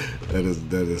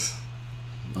 that is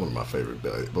one of my favorite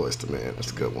boys to man. That's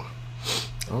a good one.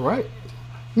 All right.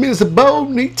 Ms.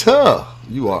 Bonita,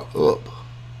 you are up.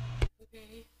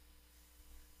 Okay.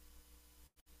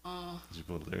 Did you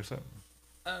put the lyrics up?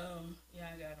 Yeah,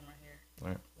 I got them right here. All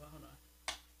right. Well, hold on.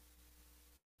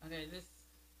 Okay,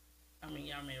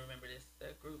 y'all may remember this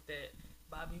group that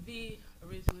Bobby V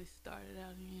originally started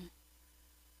out in.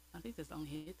 I think that's the only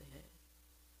hit they had.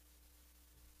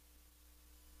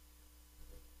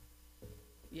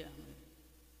 Yeah.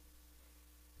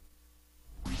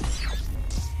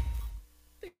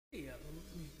 Yeah,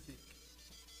 music.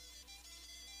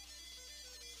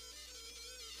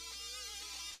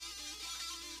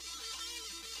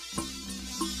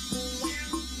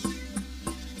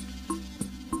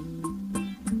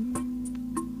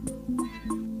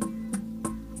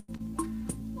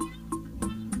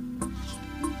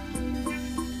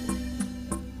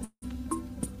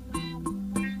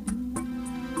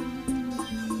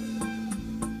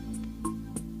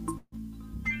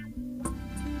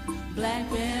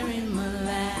 Blackberry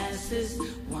molasses,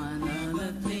 one of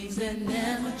the things that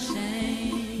never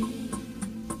change.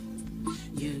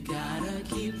 You gotta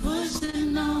keep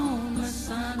pushing on, the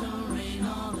sun don't rain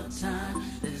all the time.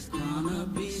 There's gonna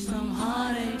be some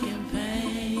heartache and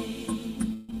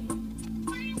pain.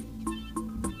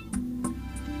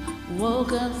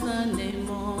 Woke up Sunday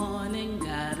morning,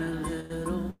 got a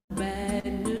little bad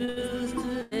news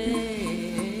today.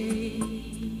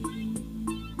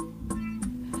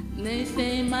 They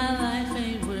say my life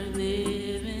ain't worth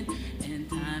living, and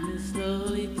time is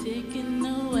slowly ticking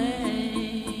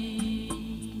away.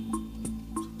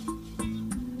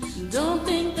 Don't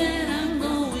think that I'm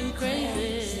going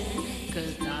crazy,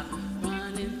 'cause thoughts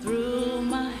running through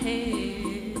my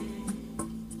head.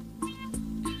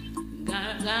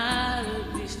 Gotta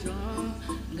be strong,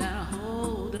 gotta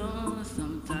hold on.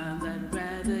 Sometimes I'd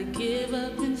rather give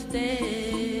up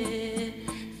instead.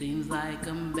 Seems like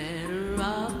I'm better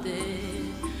off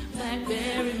dead.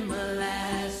 Blackberry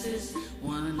molasses,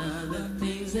 one of the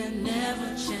things that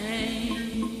never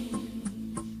change.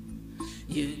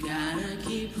 You gotta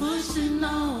keep pushing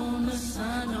on, the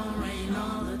sun don't rain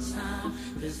all the time.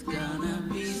 There's gonna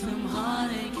be some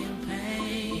heartache and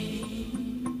pain.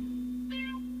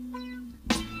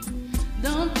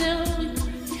 Don't tell me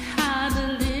how to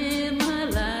live my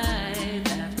life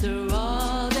after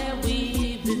all that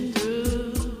we've been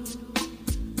through.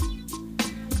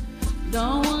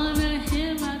 Don't wanna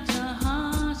hear about your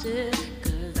haunches,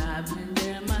 'cause I've been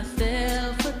there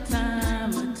myself a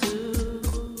time or two.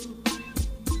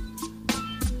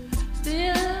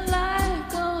 Still life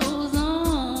goes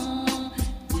on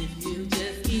if you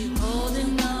just keep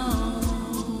holding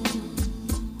on.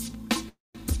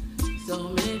 So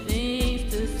many things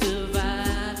to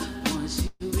survive once you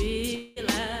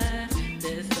realize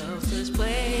there's no such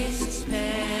place as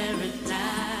paradise.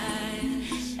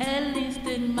 At least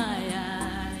in my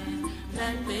eyes,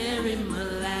 blackberry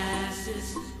molasses,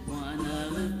 one of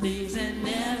the things that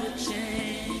never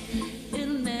change.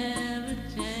 It'll never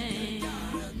change.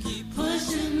 Keep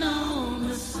pushing on,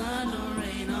 the sun don't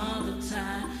rain all the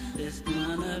time. There's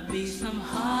gonna be some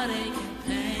heartache and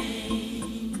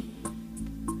pain.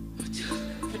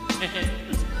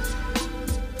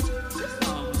 This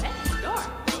song bad dark,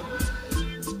 bro.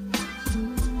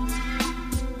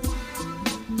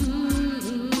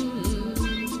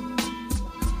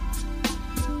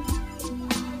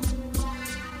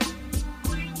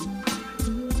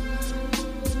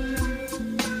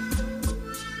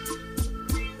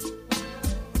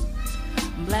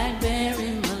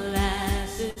 Blackberry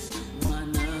molasses,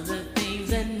 one of the things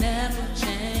that never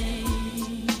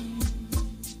change.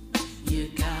 You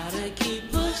gotta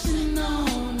keep pushing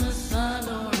on, the sun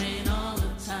don't rain all the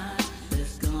time.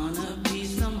 There's gonna be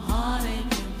some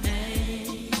heartache and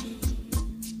pain.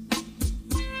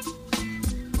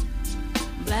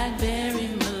 Blackberry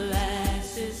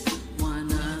molasses,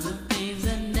 one of the things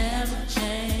that never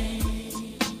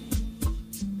change.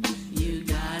 You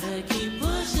gotta keep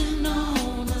pushing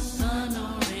on, the sun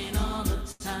don't rain all the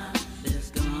time.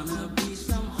 There's gonna be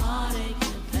some heartache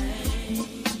and pain.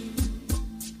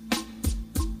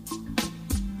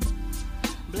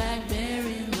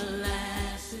 Blackberry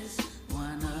molasses,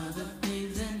 one of the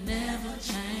things that never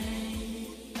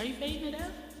change. Are you fading it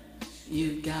out?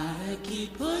 You gotta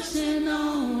keep pushing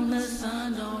on, the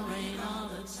sun don't rain all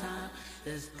the time.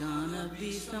 There's gonna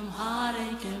be some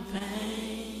heartache and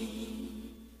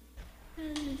pain.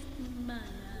 At least in my eyes.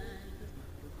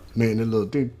 Man, that little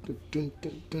dun, dun, dun,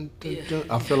 dun, dun, dun, dun.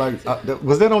 I feel like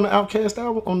was that on the Outkast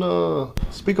album on the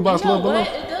Speaker Box You know Love Below? what?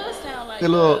 It does sound like that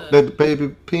little that baby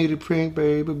Petey Pink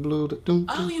baby blue.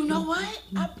 Oh, you know what?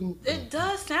 It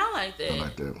does sound like that. I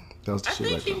like that. That was the I shit.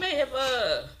 think Like he that. may have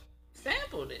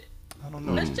sampled it. I don't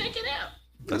know. Let's check it out.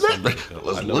 That's something-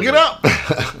 Let's I know look it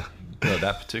that- up. No,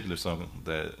 that particular song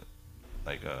that,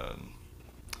 like,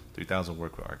 3000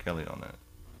 worked with R. Kelly on that.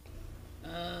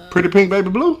 Pretty Pink Baby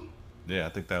Blue. Yeah, I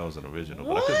think that was an original,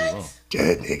 What? but I could be wrong.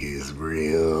 That nigga is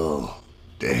real.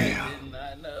 Damn. I did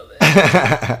not know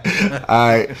that. All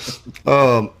right.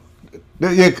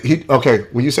 Yeah. Okay.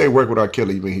 When you say work with R.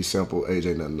 Kelly, you mean he sampled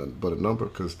AJ nothing but a number?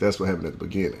 Because that's what happened at the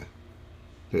beginning.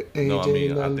 No, I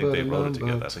mean, I think they wrote it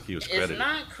together. I think he was credited. It's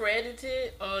not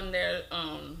credited on their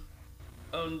on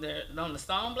the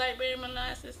song Blackberry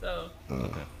Molasses, so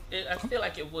I feel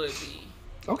like it would be.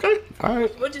 Okay. All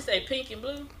right. What'd you say, Pink and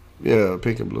Blue? Yeah,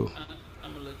 Pink and Blue.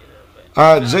 I'm gonna look it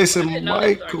up. But Jason I didn't know that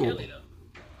was R. Michael. Kelly,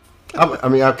 though. I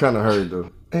mean, I've kind of heard the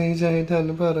AJ ain't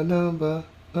nothing but a number.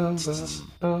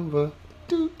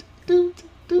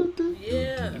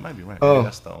 Yeah. You might be right. Oh. Maybe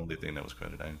that's the only thing that was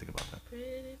credited. I didn't think about that.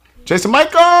 Jason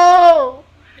Michael.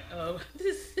 Oh,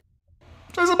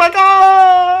 Jason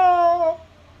Michael.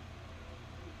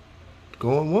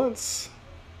 Going once.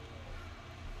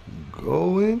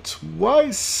 Going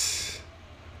twice.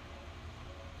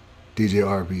 DJ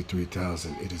RB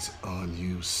 3000, it is on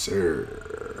you,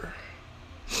 sir.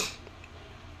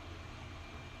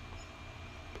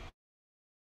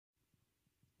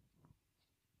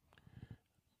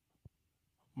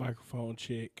 Microphone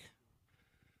check.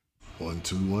 1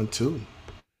 2 1 2.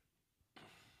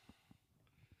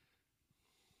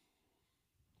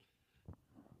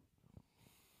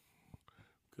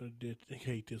 Gonna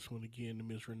dedicate this one again to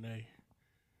Miss Renee,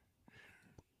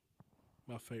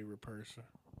 my favorite person.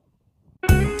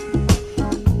 Thank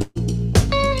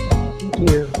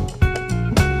you.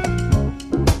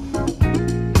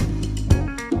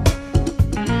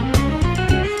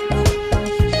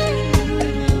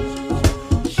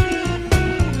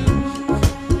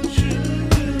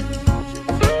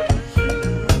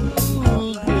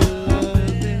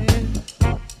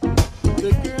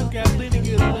 Good girls got plenty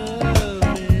good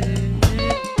loving.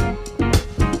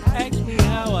 Ask me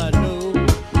how I know,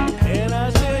 and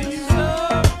I tell you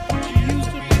so. She used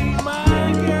to be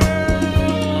my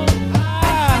girl.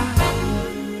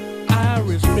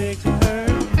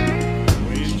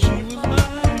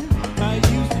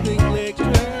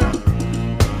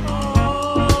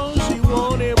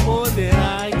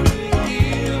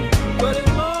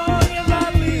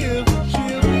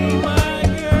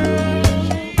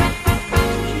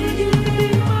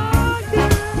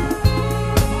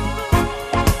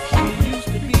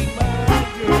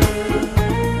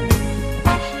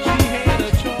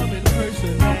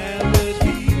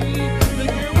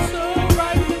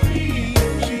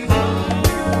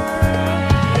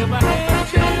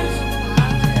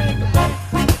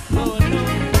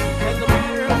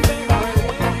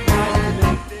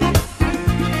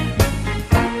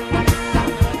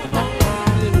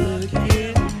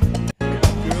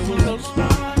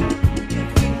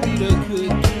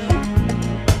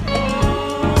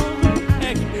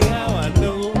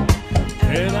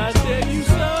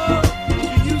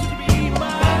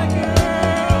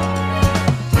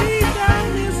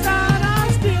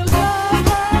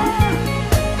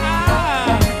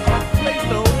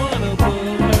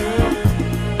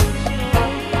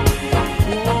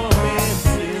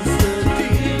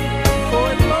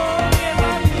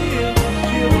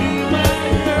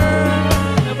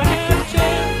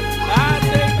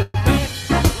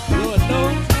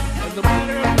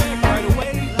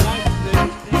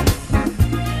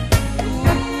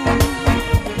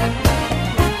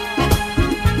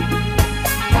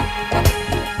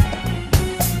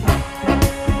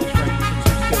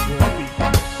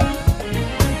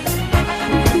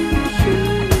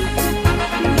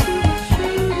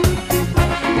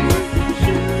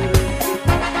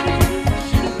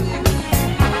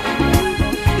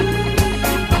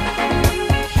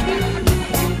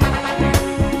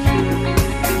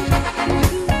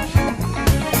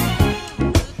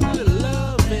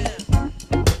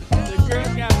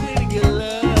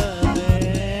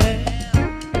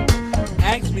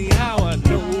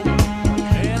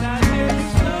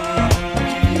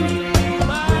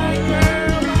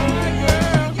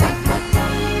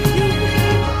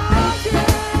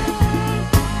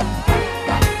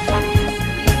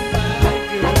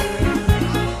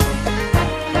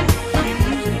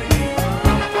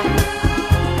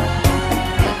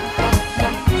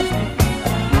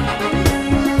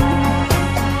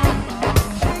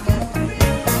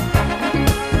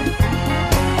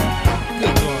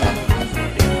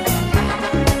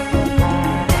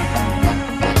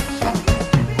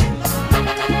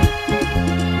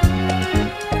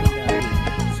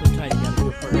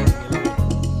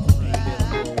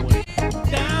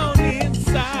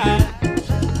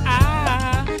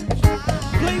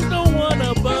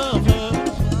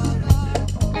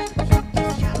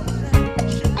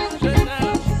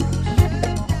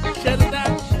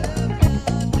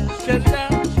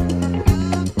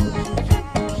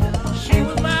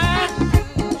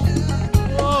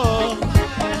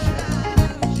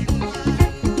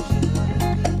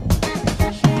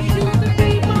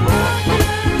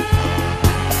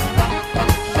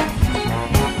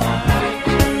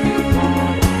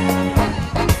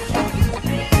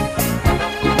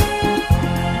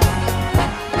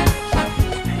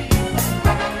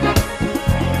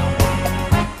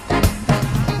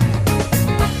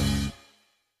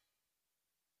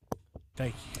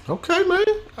 Thank you. Okay, man.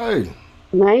 Hey,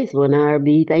 Nice one,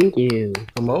 RB. Thank you.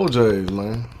 I'm OJ's,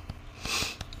 man.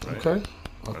 Okay.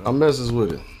 I messes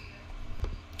with it.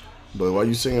 But while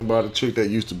you singing about a chick that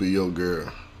used to be your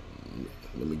girl,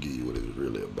 let me give you what it's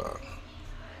really about.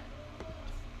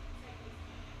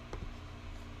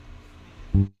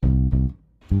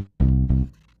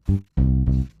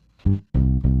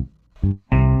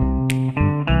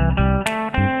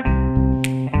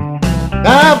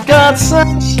 I've got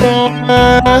sunshine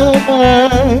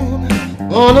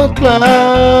on a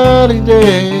cloudy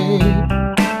day.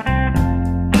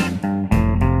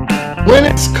 When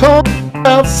it's cold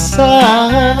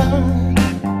outside,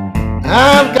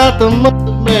 I've got the month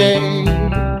of May.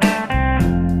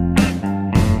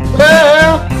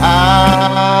 Well,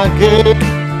 I guess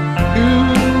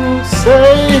you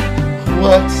say,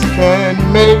 what can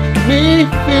make me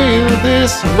feel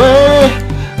this way?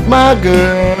 My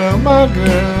girl, my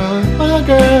girl, my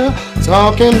girl,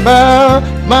 talking about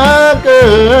my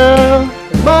girl,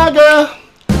 my girl.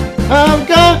 I've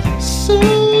got so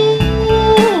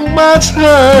much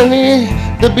honey,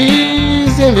 the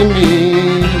bees envy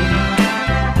me.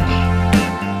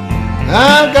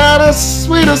 I've got a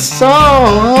sweeter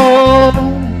song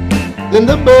than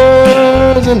the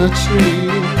birds in the tree.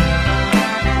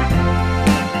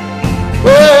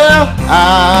 Well,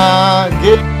 I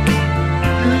get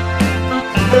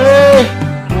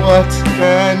what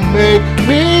can make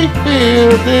me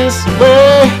feel this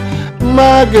way?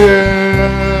 My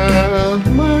girl,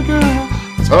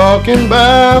 talking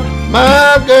about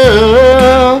my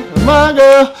girl, my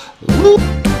girl. Ooh,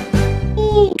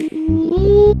 ooh,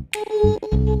 ooh.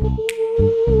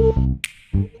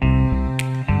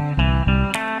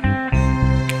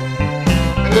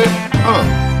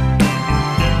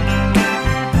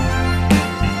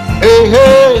 Hey,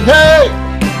 hey, hey.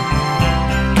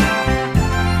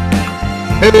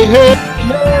 Hey, hey, hey.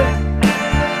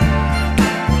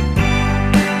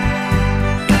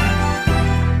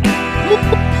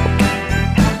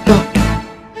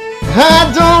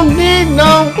 I don't need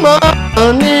no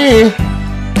money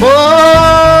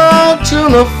for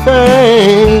tuna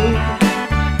fame.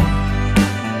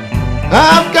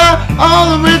 I've got all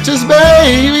the riches,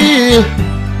 baby,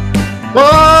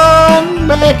 one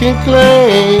man can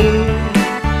claim.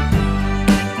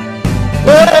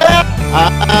 Well, I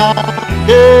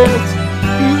guess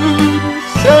you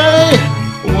say,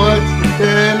 what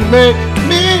can make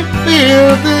me feel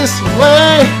this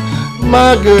way?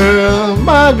 My girl,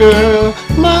 my girl,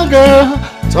 my girl,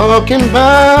 talking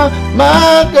about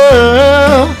my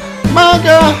girl, my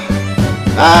girl.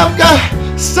 I've got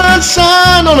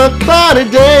sunshine on a cloudy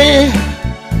day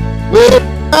with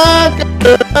my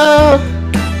girl.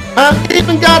 I've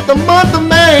even got the month of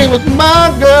May with my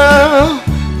girl.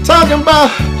 Talking about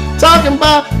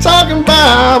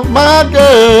my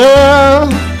girl,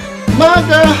 my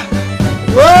girl.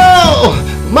 Whoa,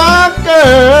 my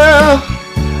girl.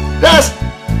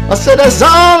 I said that's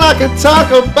all I can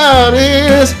talk about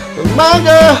is my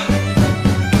girl.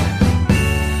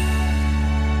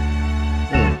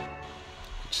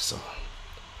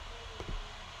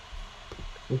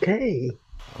 Okay.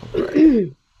 All right.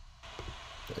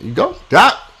 There you go.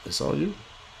 Doc, it's on you.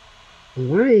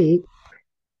 All right.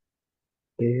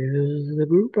 Here's the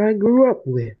group I grew up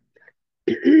with.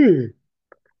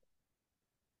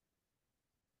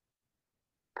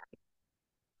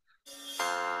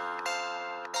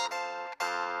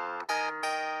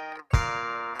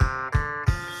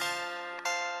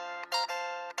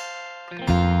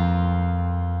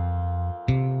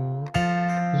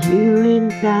 You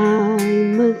and I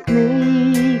must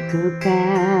make a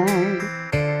pact.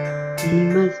 We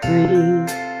must bring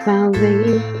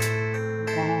salvation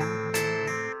back.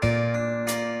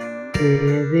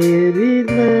 Where there is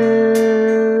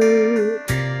love,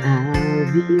 I'll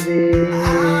be there.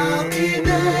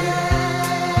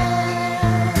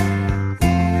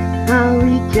 I'll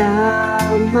reach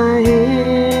out my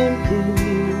hand to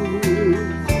you.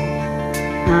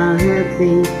 I'll have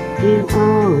faith in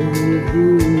all you do.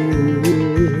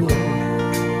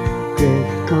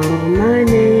 Just call my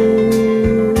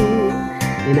name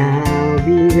and I'll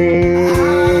be there.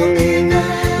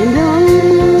 And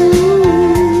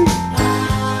oh,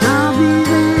 I'll be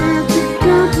there to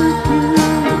comfort you.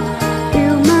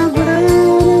 Fill my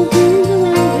world and give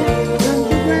away. I'm so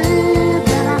glad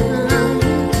that I found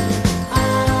you.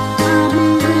 I'll be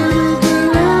there with the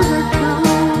love that's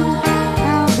gone.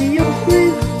 I'll be your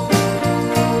friend.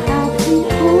 I'll keep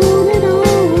holding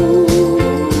on.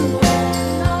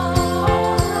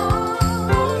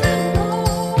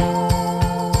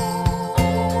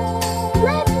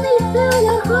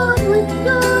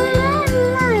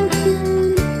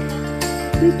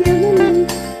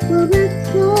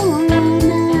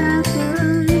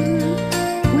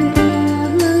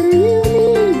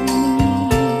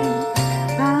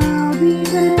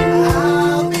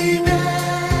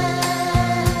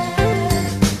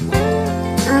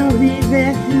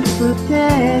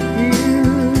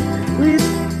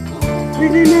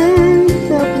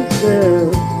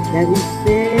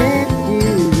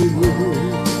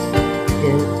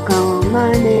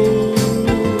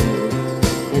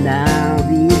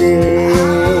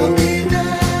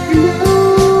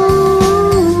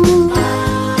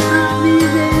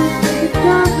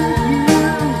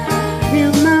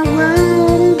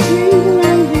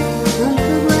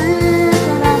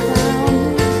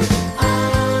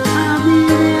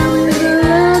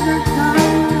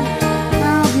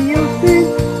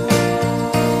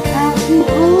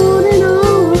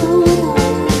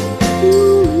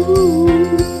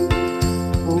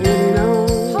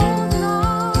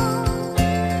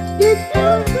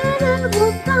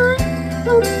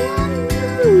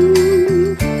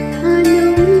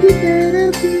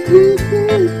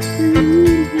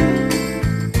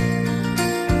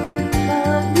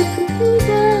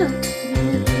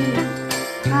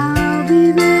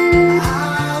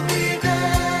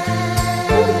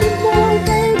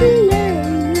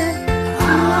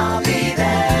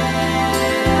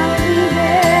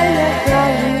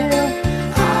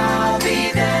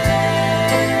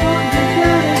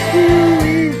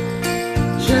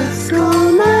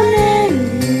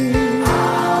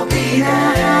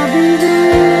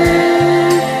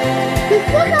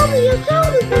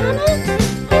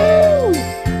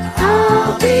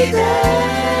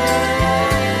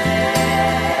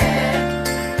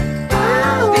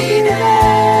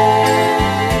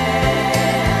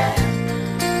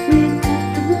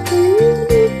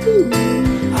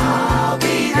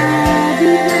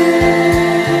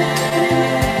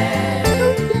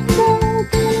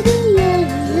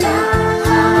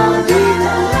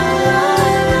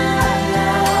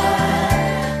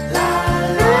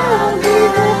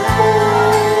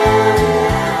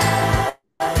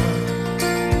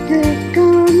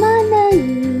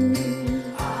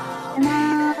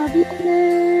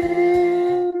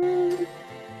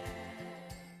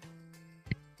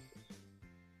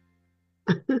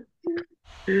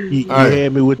 You All right.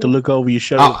 had me with the look over your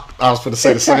shoulder. I was going to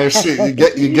say the same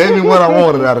shit. You gave me what I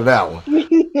wanted out of that one.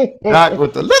 Doc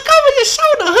with the look over your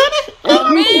shoulder,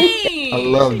 honey. I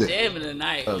loved it. Jamming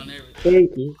tonight on everything.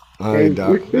 Thank you. All right,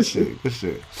 Doc. Good shit. Good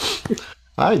shit.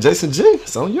 All right, Jason G,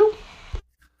 it's on you.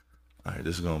 All right,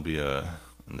 this is gonna be an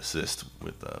assist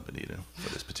with Benita for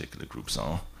this particular group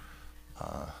song,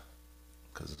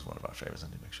 because it's one of our favorites. I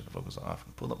need to make sure the vocals are off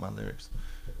and pull up my lyrics.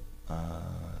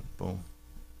 Boom.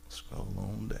 Scroll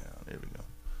on down. Here we go.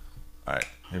 All right,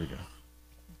 here we go.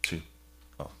 2,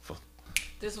 4.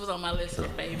 This was on my list of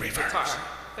favorite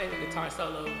guitar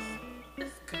solos.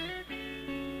 Let's go.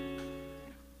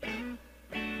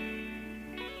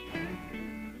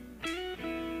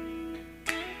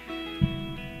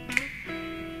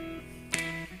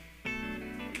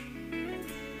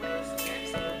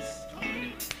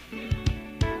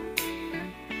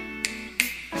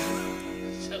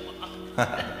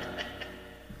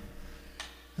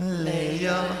 Lay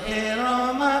your head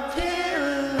on my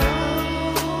pillow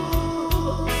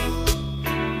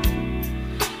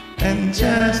and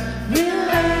just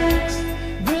relax,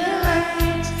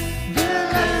 relax,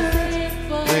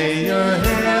 relax. Lay your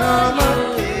head on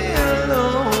my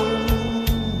pillow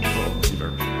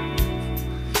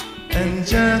and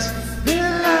just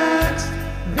relax,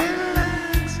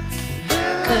 relax,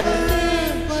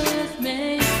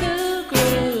 relax.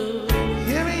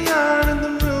 Here we are in the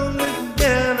room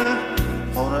together,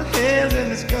 hold our hands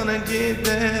and it's gonna get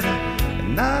better.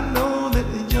 And I know that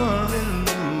you're in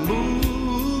the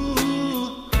mood,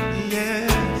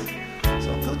 yes. So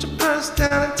put your purse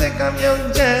down and take off your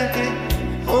jacket.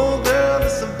 Oh girl,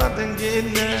 it's about to get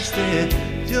nasty.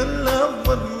 You love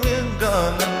what we're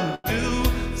gonna do,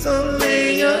 so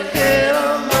lay your head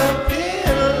on my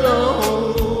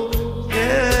pillow,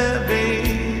 yeah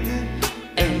baby,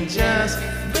 and just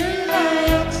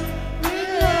relax,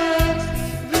 relax,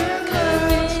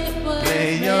 relax.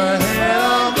 Lay your head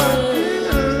on my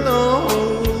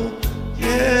pillow,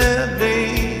 yeah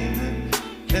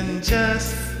baby, and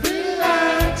just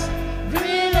relax,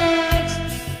 relax,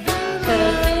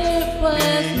 relax.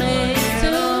 Was made to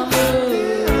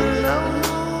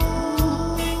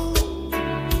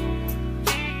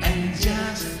and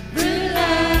just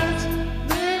relax,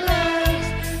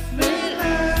 relax,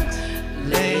 relax.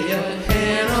 Lay your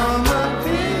head on my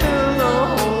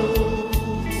pillow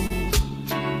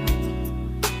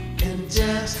and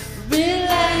just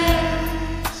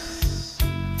relax.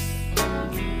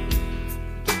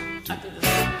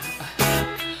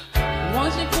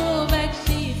 Won't you pull back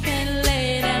sheets and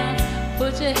lay down?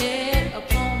 Put your head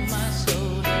upon my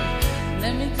shoulder.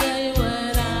 Let me tell you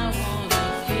what I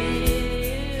wanna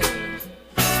feel.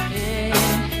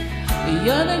 Yeah.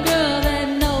 You're the girl that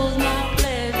knows my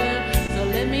pleasure, so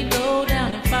let me go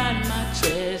down and find my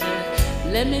treasure.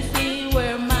 Let me see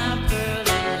where my pearl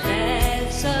is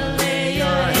at. So lay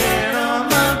your head on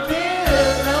my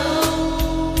pillow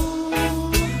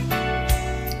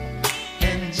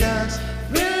And just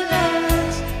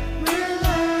relax,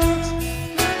 relax,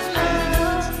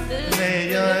 relax.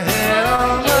 Lay your head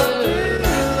on my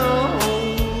pillow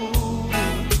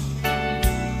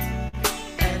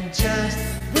and just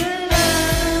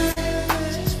relax.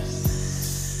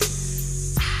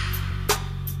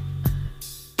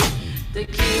 The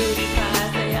cutie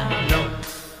pies, they all No,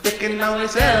 they can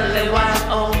always L-A-Y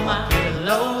on my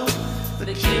pillow.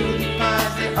 The cutie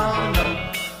pies, they all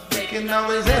know. They can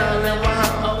always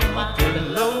L-A-Y on my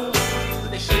pillow.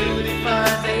 The cutie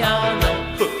pies, they all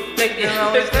know. They can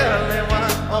always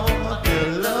L-A-Y on my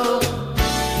pillow.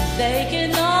 they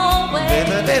can always,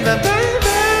 Baby, baby, baby.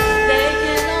 they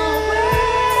can always,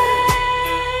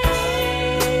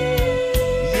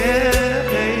 Yeah,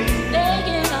 baby. they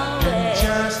can always.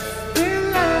 Just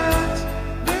relax,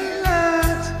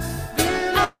 relax,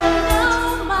 relax.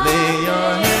 Lay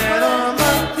your head on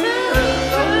my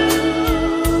pillow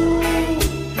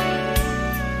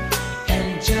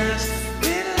and just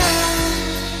relax.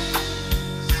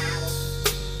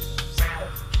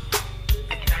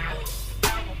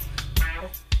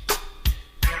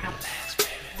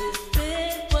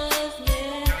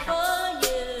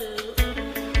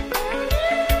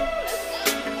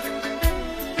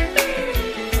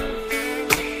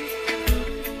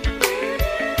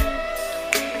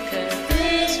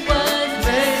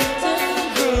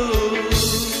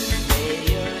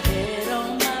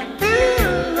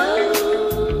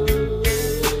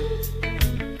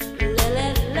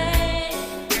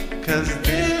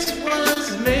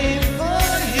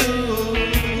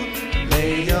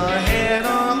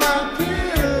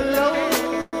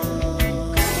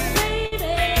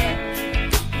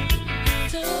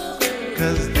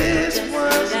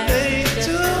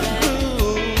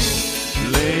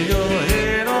 Lay your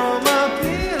head on my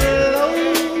pillow.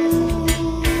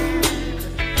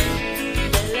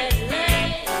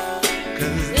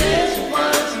 'Cause this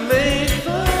was made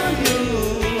for you.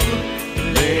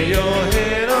 Lay your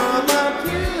head on my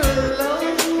pillow.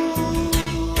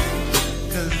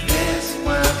 'Cause this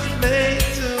was made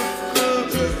to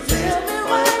groove. 'Cause this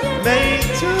was made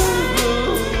to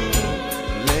groove.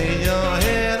 Lay your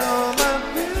head on my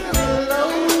pillow.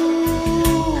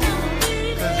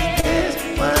 'Cause this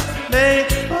was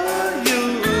made for you.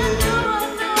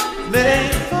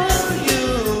 Made for you.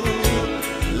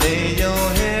 Lay your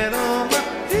head on my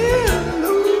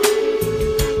pillow.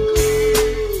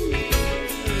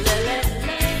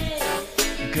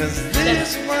 'Cause this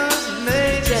was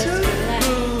made to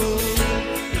groove.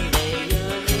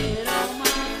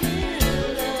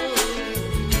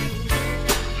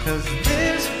 'Cause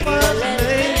this was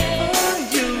made for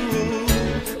you.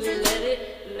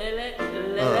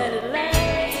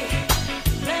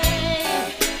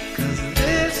 'Cause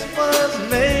this was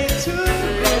made to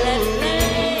groove.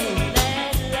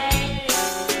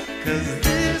 'Cause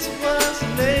this was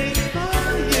made for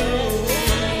you.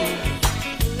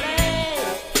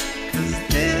 'Cause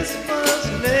this was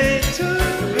made to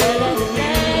groove.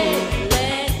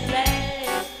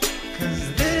 'Cause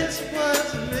this was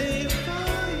made for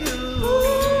you.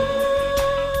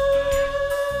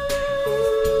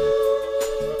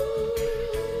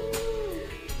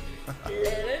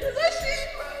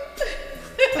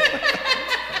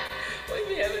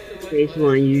 Nice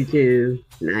one, you too.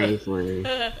 Nice one.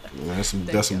 That's some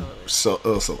I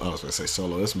was gonna say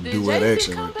solo. That's some Did duet Jason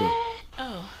action come right there. back?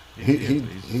 Oh. He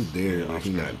there, but he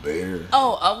not there.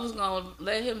 Oh, I was gonna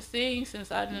let him sing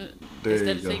since I didn't. There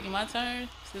Instead you of go. taking my turn,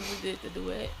 since we did the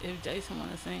duet, if Jason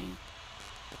wanna sing.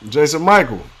 Jason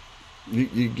Michael,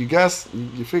 you guys,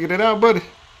 you figured it out, buddy?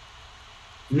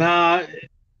 Nah,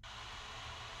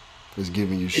 It's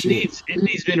giving you it shit.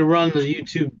 needs me to run the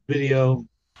YouTube video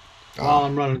while Oh,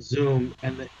 I'm running Zoom,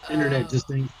 and the internet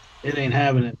just ain't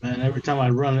having it, man. Every time I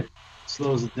run it, it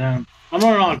slows it down. I'm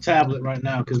running on a tablet right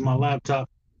now because my laptop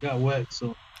got wet.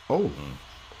 So oh,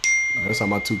 that's how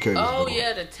my 2K was Oh going.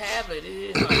 yeah, the tablet. It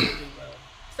is hard to do, bro.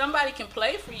 Somebody can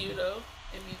play for you though,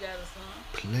 if you got a song.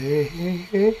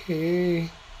 Play.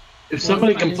 if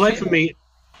somebody can play for me,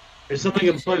 if somebody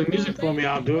can play the music for me,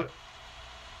 I'll do it.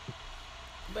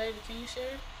 Baby, can you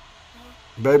share?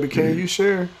 Baby, can you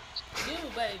share? You,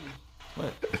 baby.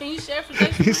 What? Can you share for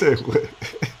Jason? He said what?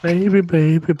 Baby,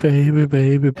 baby, baby,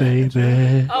 baby,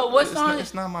 baby. Oh, what song?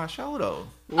 It's not my show though.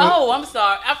 Oh, I'm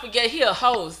sorry. I forget he a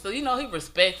host, so you know he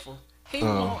respectful. He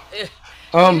won't. He didn't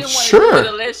want to do it Sure.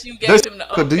 unless you gave That's- him the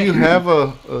but do you okay. have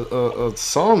a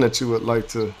song that you would like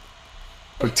to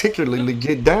particularly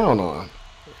get down on?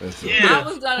 That's it. I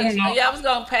was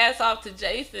gonna pass off to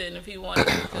Jason if he wanted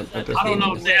to. 'Cause I just I don't did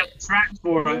know the if they have duet. a track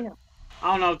for it. I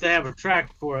don't know if they have a track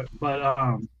for it, but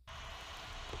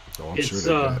Oh, I'm It's, sure they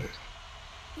got it.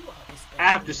 You all respect.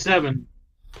 after 7,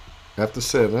 After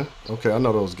 7. Okay, I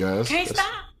know those guys. Can't That's-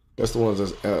 stop. That's the ones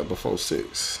that's before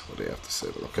 6. Or they after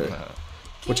 7. Okay. Nah,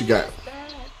 What you got?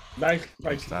 like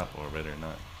stop or better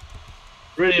not.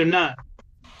 ready or not.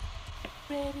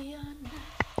 Ready or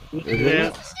not.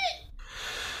 Yeah.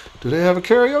 Do they have a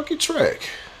karaoke track?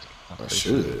 I They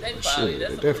should. They They probably- should.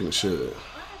 that's They a- definitely should.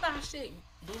 Why is our shit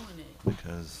doing it?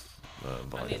 Because I need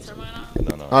volume. to turn mine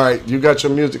off. No. All right, you got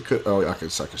your music. Oh, I can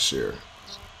share.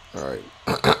 All right.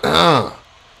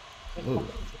 Oh,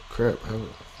 crap. How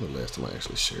the last time I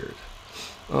actually shared?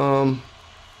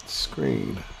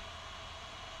 Screen.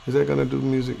 Is that gonna do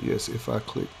music? Yes. If I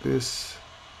click this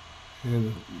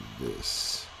and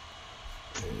this,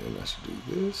 and I should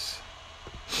do this.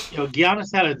 Yo,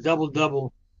 Giannis had a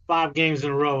double-double 5 games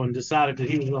in a row and decided that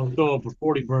he was going to throw up a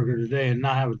 40 burger today and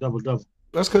not have a double-double.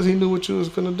 That's because he knew what you was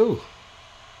gonna do.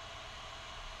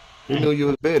 He knew you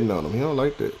was betting on him. He don't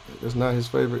like that. That's not his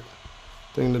favorite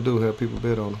thing to do. Have people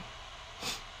bet on him.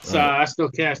 So I still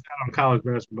cashed out on college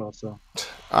basketball. So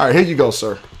All right, here you go,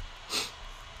 sir.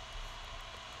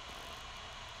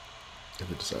 If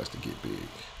it decides to get big,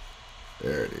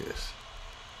 there it is.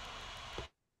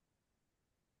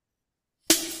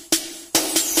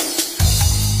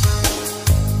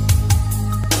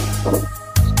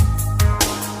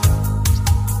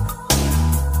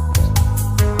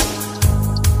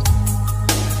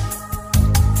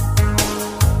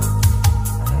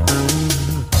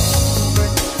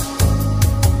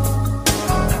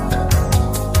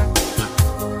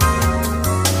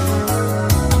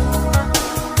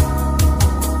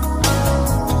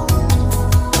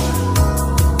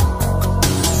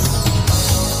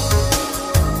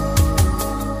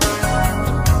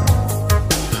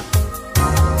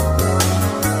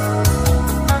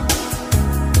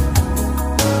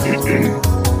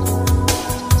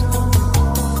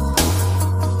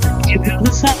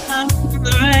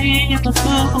 rain and the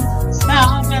moon,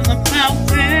 stars and the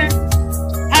mountain.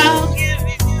 I'll give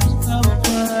you the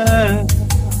world.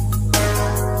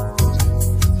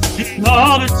 And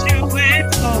all that you wait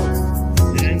for,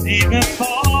 and even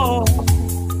more.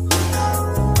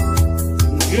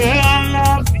 Girl, I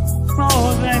love you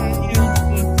more than you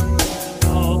could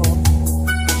know.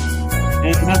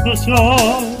 And that's for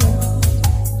sure.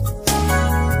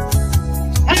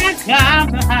 I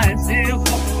climbed the highest hill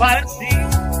for the white sea.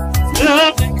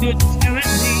 Love that couldn't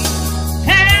guarantee.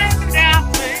 Hang out,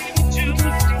 baby, to the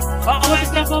sea. Always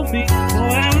there for me,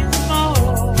 forevermore.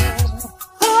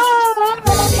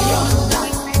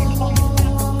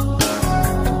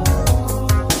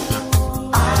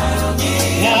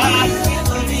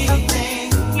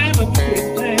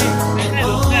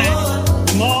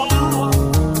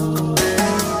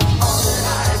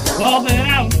 All that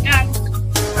I've got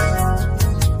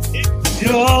is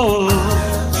yours.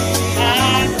 I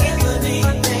give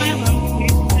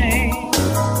everything.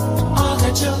 All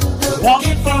that you're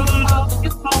looking for.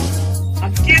 I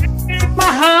give you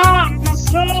my heart, my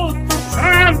soul, my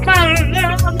time, my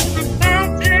love, my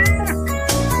mountain.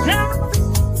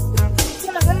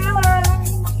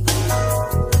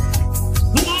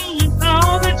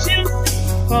 All that you look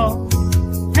for,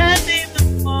 and even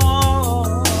more.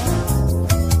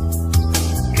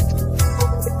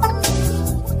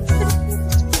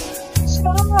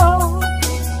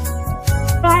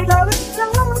 My love is so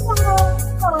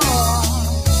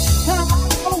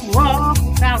walk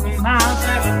 1,000 miles,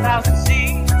 7,000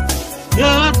 seas.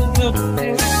 Love is looking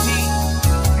at me.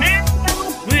 And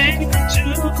I'll bring it to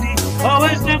me.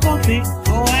 Always there for me,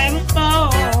 forevermore.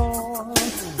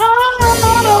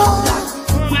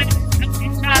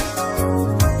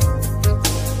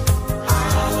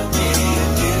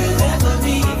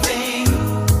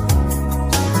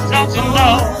 Don't you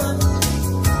know?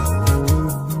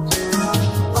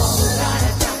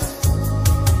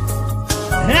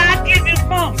 I give you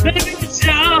more, baby, it's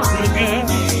yours, girl.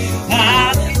 I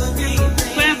give you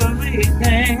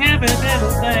everything, every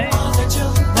little thing.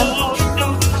 Oh, you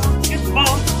know it's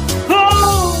more.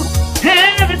 Oh,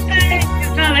 everything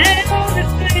is not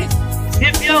everything.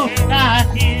 If you're not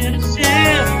here to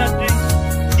share nothing,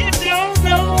 if you don't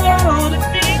know what it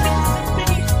means to me,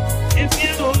 if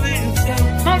you don't listen,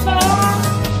 my love.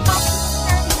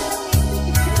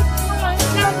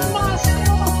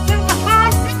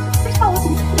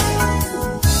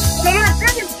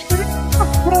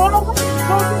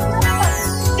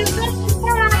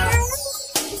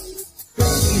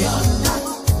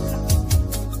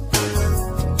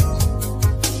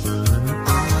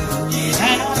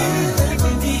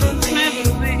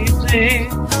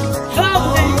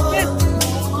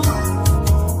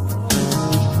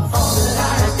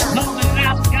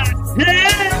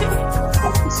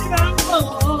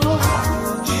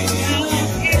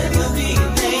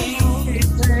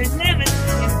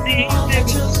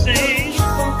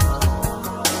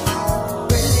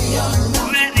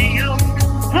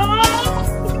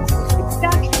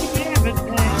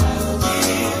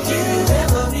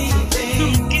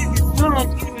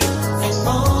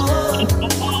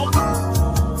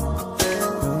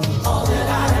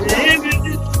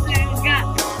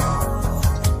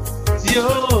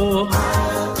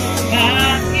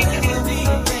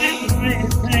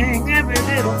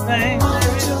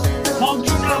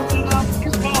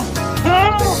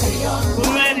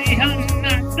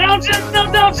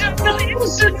 Don't you know you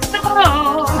should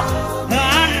know?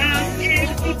 I'll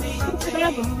give you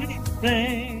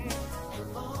everything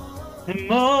and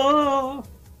more.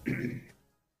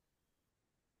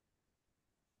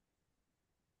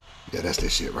 Yeah, that's that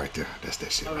shit right there. That's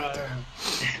that shit right there.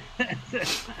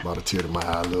 Brought a tear to my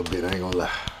eye a little bit, I ain't gonna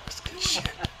lie. That's good shit.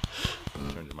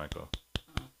 Turn your mic off.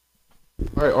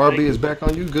 All right, RB is back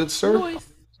on you, good sir. Noise.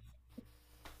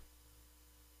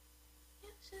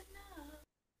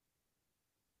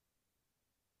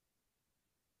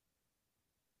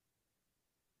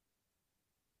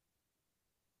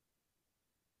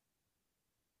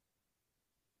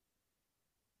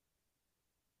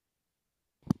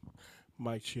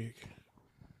 Mic check.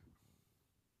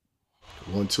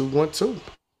 1 2 1 2.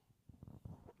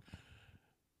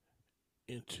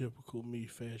 In typical me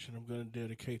fashion, I'm gonna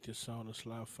dedicate this song to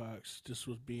SlyFox. This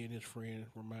was being his friend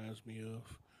reminds me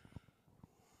of.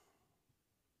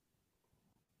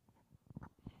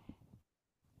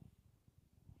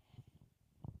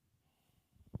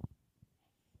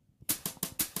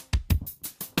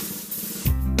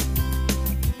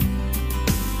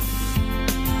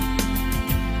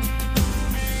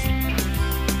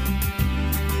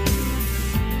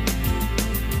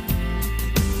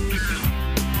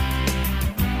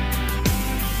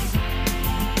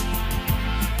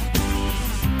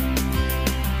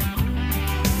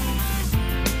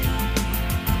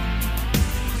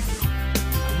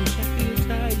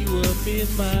 in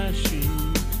my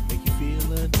shoes, make you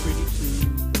feel unpretty too.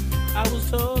 I was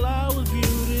told I was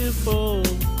beautiful,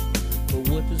 but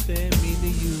what does that mean to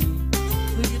you?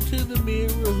 Look into the mirror,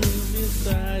 who's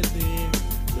inside there?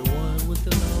 The one with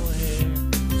the long hair.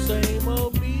 Same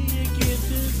old me again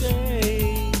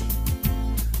today.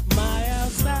 My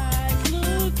outside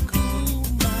look cool,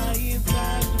 my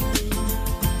inside blue.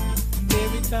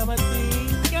 Every time I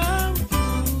think I'm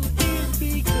through, it's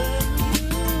because of you.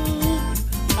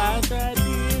 I try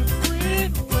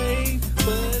different ways,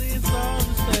 but it's all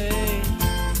the same.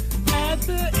 At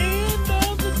the end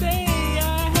of the day,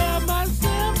 I have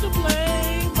myself to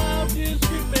blame. I'm just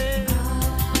tripping.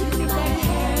 You can buy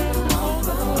hair on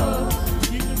the road.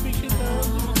 You can fix your nose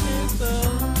with a pencil.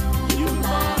 You can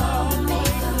buy all the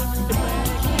makeup the man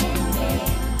can't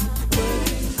make. But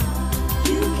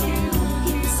you can look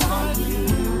inside you.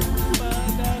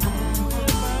 Find out who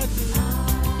am I to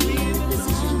be in the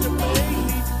position to make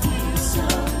me feel so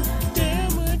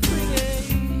damn unpretty.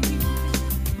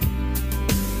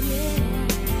 Yeah,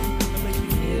 I make you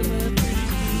feel unpretty.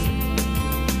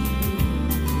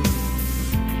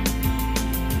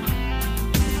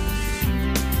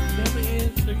 Never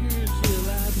insecure till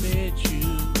I met you.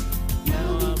 Now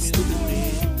I'm in the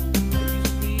bed. I used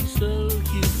to be so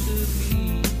cute to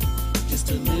me, just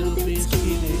a little bit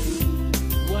skinny.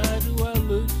 Why do I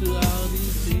look to all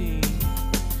these things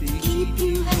to keep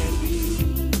you happy?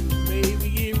 Baby,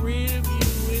 get rid of you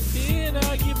and then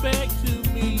I'll get back to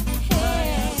me. My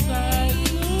outside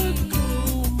look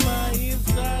cool, my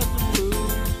inside's blue.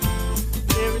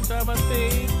 Every time I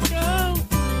think I'm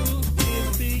through,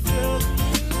 it's because of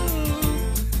you.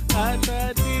 I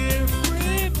try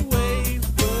different ways,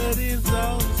 but it's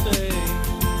all the same.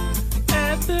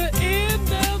 At the end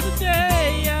of the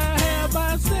day, I have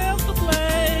myself to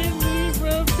blame. Me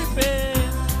from tripping.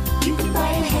 You can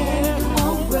buy your hair, it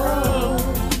won't grow.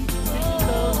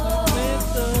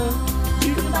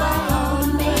 You can buy all the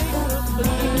makeup, but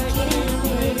you can't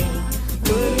make.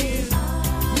 But it's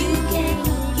You can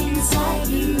look inside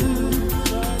you.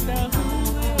 find out who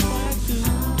am I to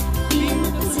Be in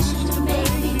the position to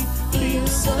make me feel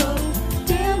so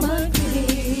damn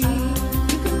unpretty.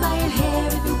 You can buy your hair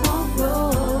if it won't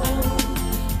grow.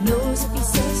 Nose if you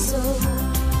say so.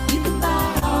 You can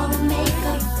buy all the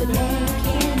makeup the man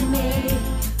can make.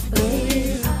 But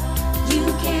if you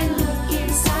can look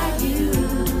inside you,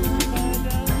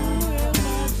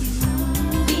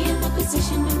 be in the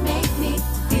position to make me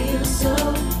feel so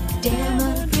damn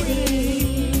unpretty.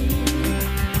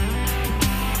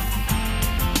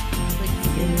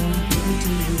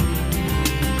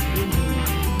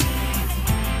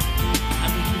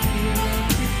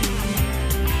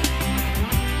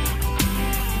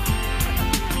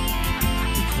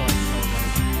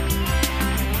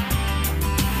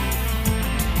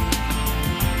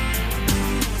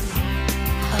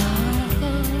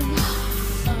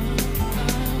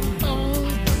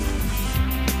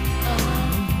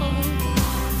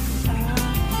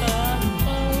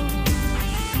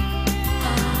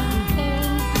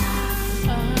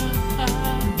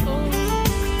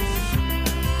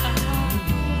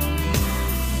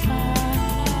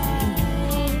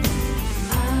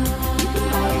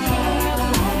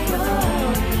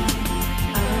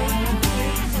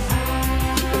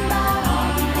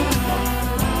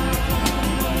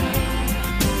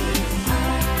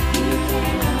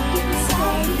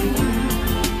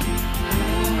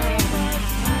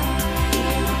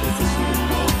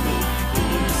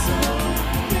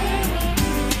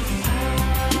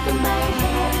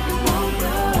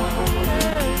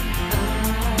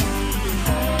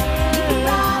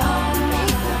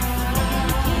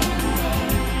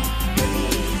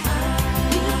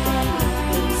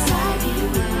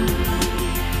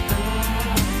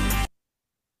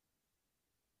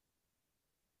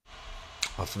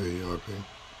 I feel you, RP.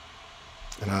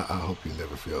 And I hope you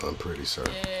never feel unpretty, sir.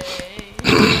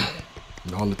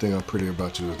 The only thing I'm pretty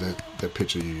about you is that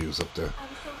picture you use up there.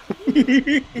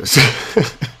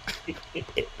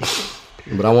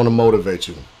 But I want to motivate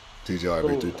you,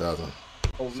 TJRB 3000.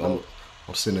 So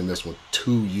I'm sending this one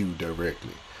to you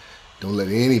directly. Don't let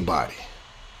anybody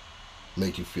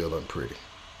make you feel unpretty.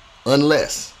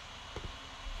 Unless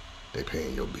they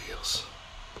paying your bills.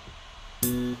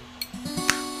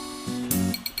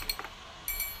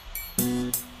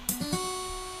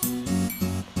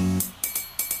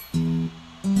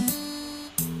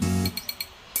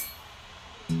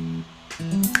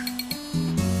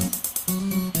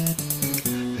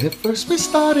 At first we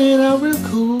started out real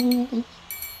cool.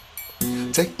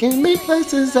 taking me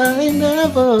places I ain't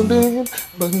never been.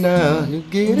 But now you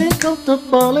getting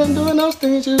comfortable and doing those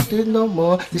things you did no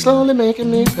more. You're slowly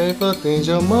making me pay for things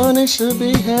your money should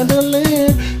be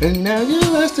handling. And now you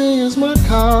ask to use my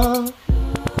car.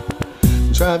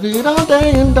 Drive it all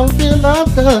day and don't feel like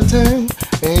nothing.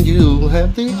 And you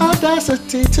have the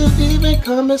audacity to even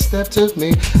come and step to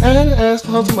me and ask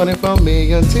for some money from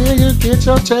me until you get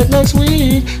your check next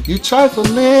week. You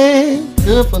trifling,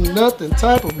 good for nothing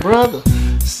type of brother.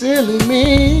 Silly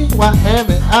me, why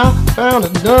haven't I found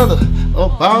another? A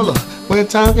baller, when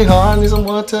times get hard, I need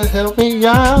someone to help me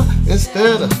out.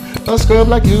 Instead of a scrub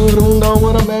like you don't know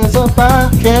what a man's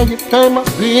about. Can't you pay my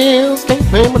bills? Can't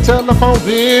pay my telephone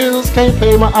bills? Can't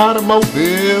pay my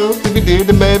automobiles? If you did,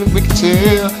 then maybe we could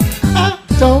chill. I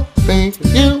don't think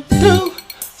you do,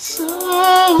 so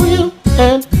you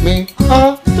and me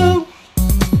are through.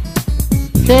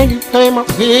 Can you pay my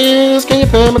bills? Can you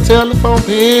pay my telephone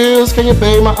bills? Can you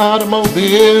pay my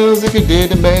automobiles? If you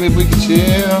did, then maybe we could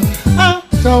chill. I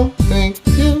don't think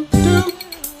you do,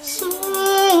 so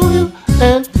you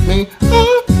and me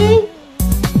are through.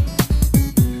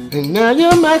 And now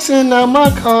you're maxing out my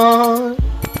card.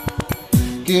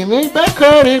 Give me back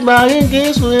credit, buying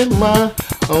gifts with my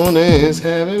own hands.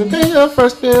 Having to pay your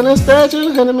first bill instead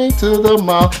you handed me to the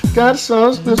mall. Got a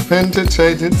song that's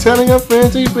penetrating, telling your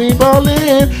friends to be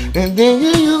ballin'. And then you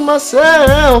use my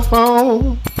cell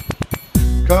phone,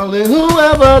 calling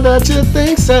whoever that you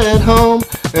think's at home.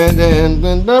 And then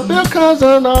when the bill comes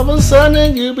on, all of a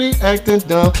sudden you be acting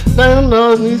dumb. Damn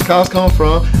knows these calls come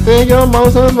from. Then your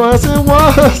most advanced at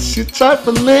once. You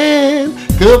trifling,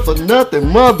 good for nothing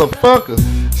motherfucker.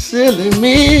 Silly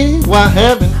me, why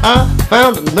haven't I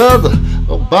found another?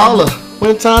 A baller,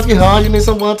 when times get hard, you need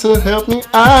someone to help me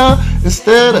out.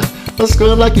 Instead of a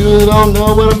scrub like you don't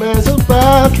know what a man's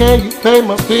about. Can you pay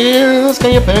my bills?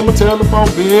 Can you pay my telephone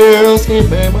bills? Can you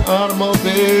pay my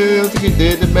automobiles? If you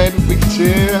did, then maybe we could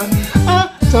chill. I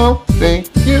don't think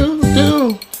you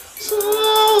do, so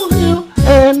you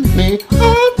and me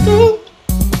are through.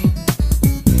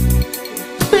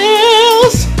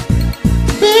 Bills,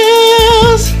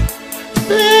 bills,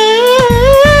 bills.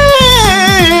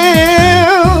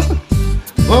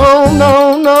 Oh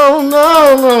no, no,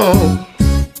 no, no.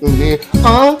 We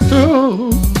are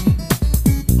through.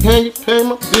 Can you pay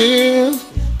my bills?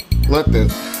 Nothing.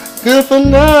 Good for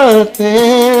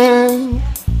nothing.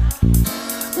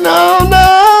 No,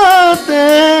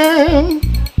 nothing.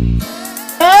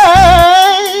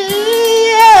 Hey,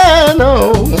 yeah,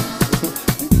 no.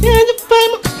 Can you pay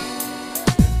my?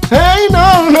 Hey, no,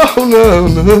 no, no,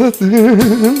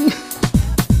 nothing.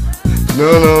 No,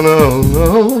 no, no, no.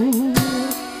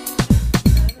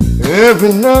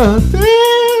 Every nothing.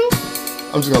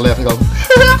 I'm just gonna laugh and go.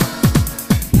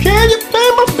 Can you pay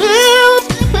my bills?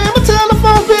 Can you pay my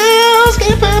telephone bills? Can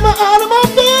you pay my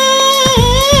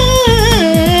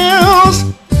automobiles?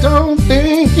 Don't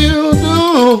think you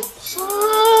do, so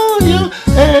you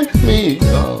and me.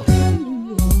 Oh.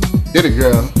 Get it,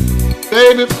 girl.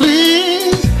 Baby,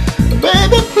 please.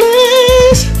 Baby,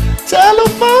 please.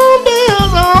 Telephone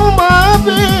bills on my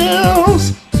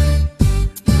bills.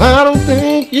 I don't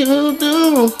think you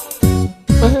do.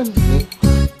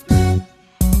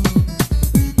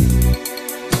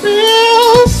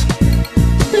 Bills,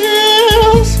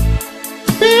 bills,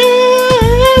 bills.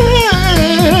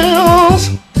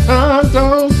 I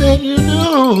don't think you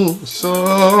do. So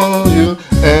you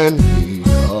and me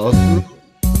are through.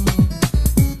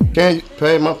 Can you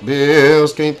pay my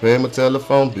bills? Can you pay my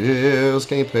telephone bills?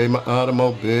 Can you pay my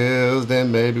automobiles?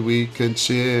 Then maybe we could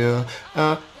chill.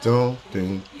 I don't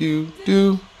think you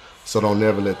do. So don't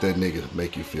never let that nigga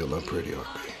make you feel unpretty or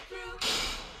big.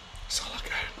 That's all I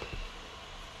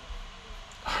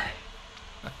got.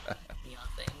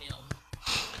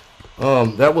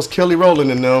 Alright. That was Kelly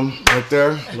Rowland and them right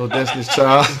there. Little Destiny's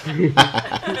Child.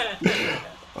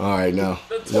 Alright now.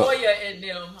 Latoya and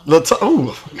them.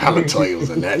 Ooh, how Latoya was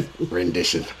in that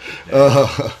rendition.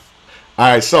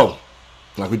 Alright, so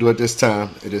like we do at this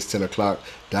time, it is 10 o'clock.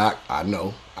 Doc, I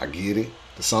know, I get it.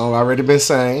 The song already been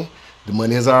sang. The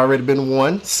money has already been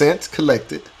won, sent,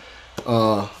 collected.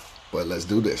 But let's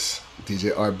do this.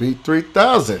 DJ RB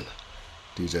 3000,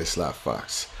 DJ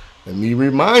SlyFox. Let me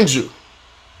remind you,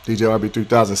 DJ RB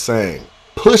 3000 sang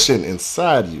Pushing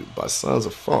Inside You by Sons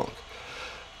of Funk.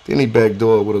 Then he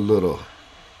backdoored with a little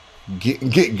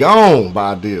Get Gone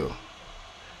by Deal.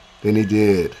 Then he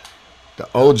did the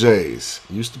OJ's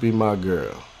Used to Be My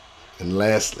Girl. And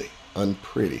lastly,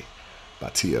 Unpretty by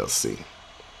TLC.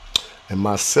 And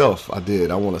myself, I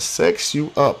did I Wanna Sex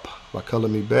You Up by Color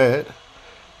Me Bad.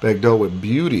 Backdoor with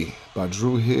Beauty by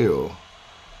Drew Hill.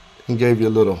 and gave you a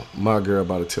little My Girl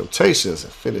by the Temptations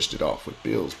and finished it off with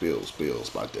Bills, Bills, Bills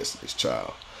by Destiny's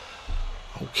Child.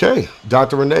 Okay,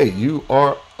 Dr. Renee, you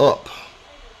are up.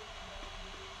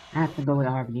 I have to go with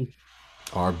RB.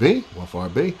 RB, one for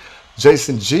RB.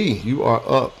 Jason G, you are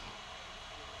up.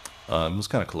 It was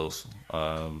kind of close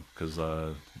because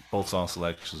both song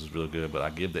selections was real good, but I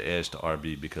give the edge to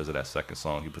RB because of that second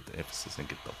song. He put the emphasis and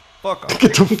get the fuck off.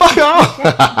 Get the fuck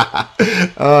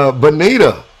off.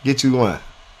 Bonita, get you one.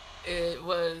 It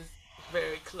was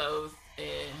very close,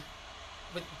 and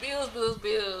with Bills,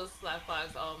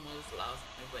 SlyFox almost lost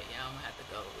me, but yeah, I'm gonna have to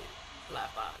go with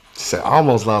SlyFox. Said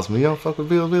almost lost me. You don't fuck with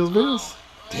Bills.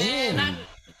 Damn.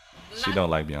 She don't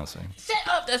like Beyonce. Shut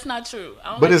up. That's not true.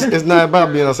 But it's not about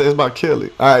Beyonce. It's about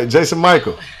Kelly. All right, Jason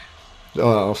Michael. I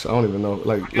don't even know.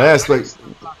 Like last week,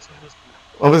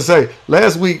 I'm gonna say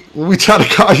last week when we tried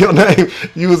to call your name,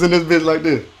 you was in this bitch like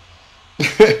this.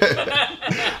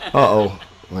 Uh-oh.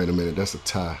 Wait a minute. That's a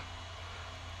tie.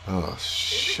 Oh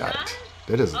shit.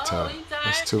 That is a tie.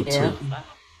 That's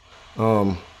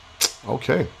 2-2.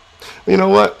 Okay. You know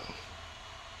what?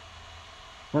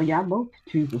 Well, y'all both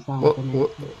choose a song for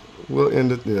next week. We'll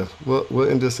end it there. We'll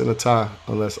end this in a tie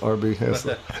unless RB has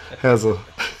a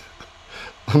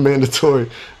mandatory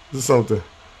something.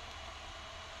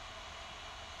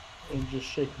 I'm just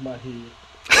shaking my head.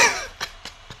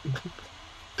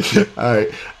 All right,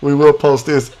 we will post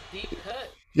this. Deep cut.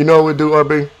 You know what we'll do,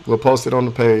 RB? We'll post it on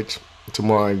the page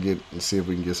tomorrow and see if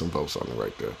we can get some votes on it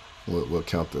right there. We'll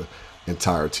count the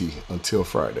entirety until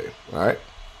Friday. All right.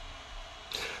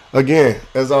 Again,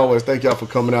 as always, thank y'all for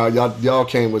coming out. Y'all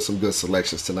came with some good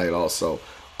selections tonight also.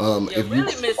 If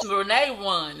really Miss Renee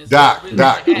won. Doc, I'm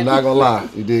not gonna lie.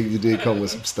 You did come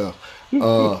with some stuff.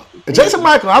 Jason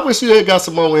Michael, I wish you had got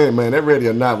some more in, man. That Ready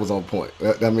or Not was on point.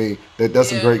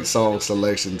 That's a great song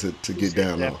selection to get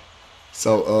down on.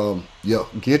 So,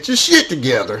 get your shit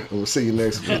together, and we'll see you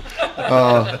next week.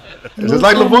 Just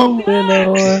like LeVar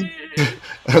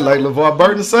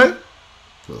Burton say,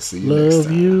 we'll see you next time.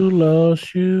 Love you,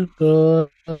 lost you, God.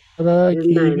 I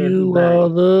give you all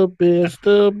the best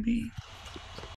of me.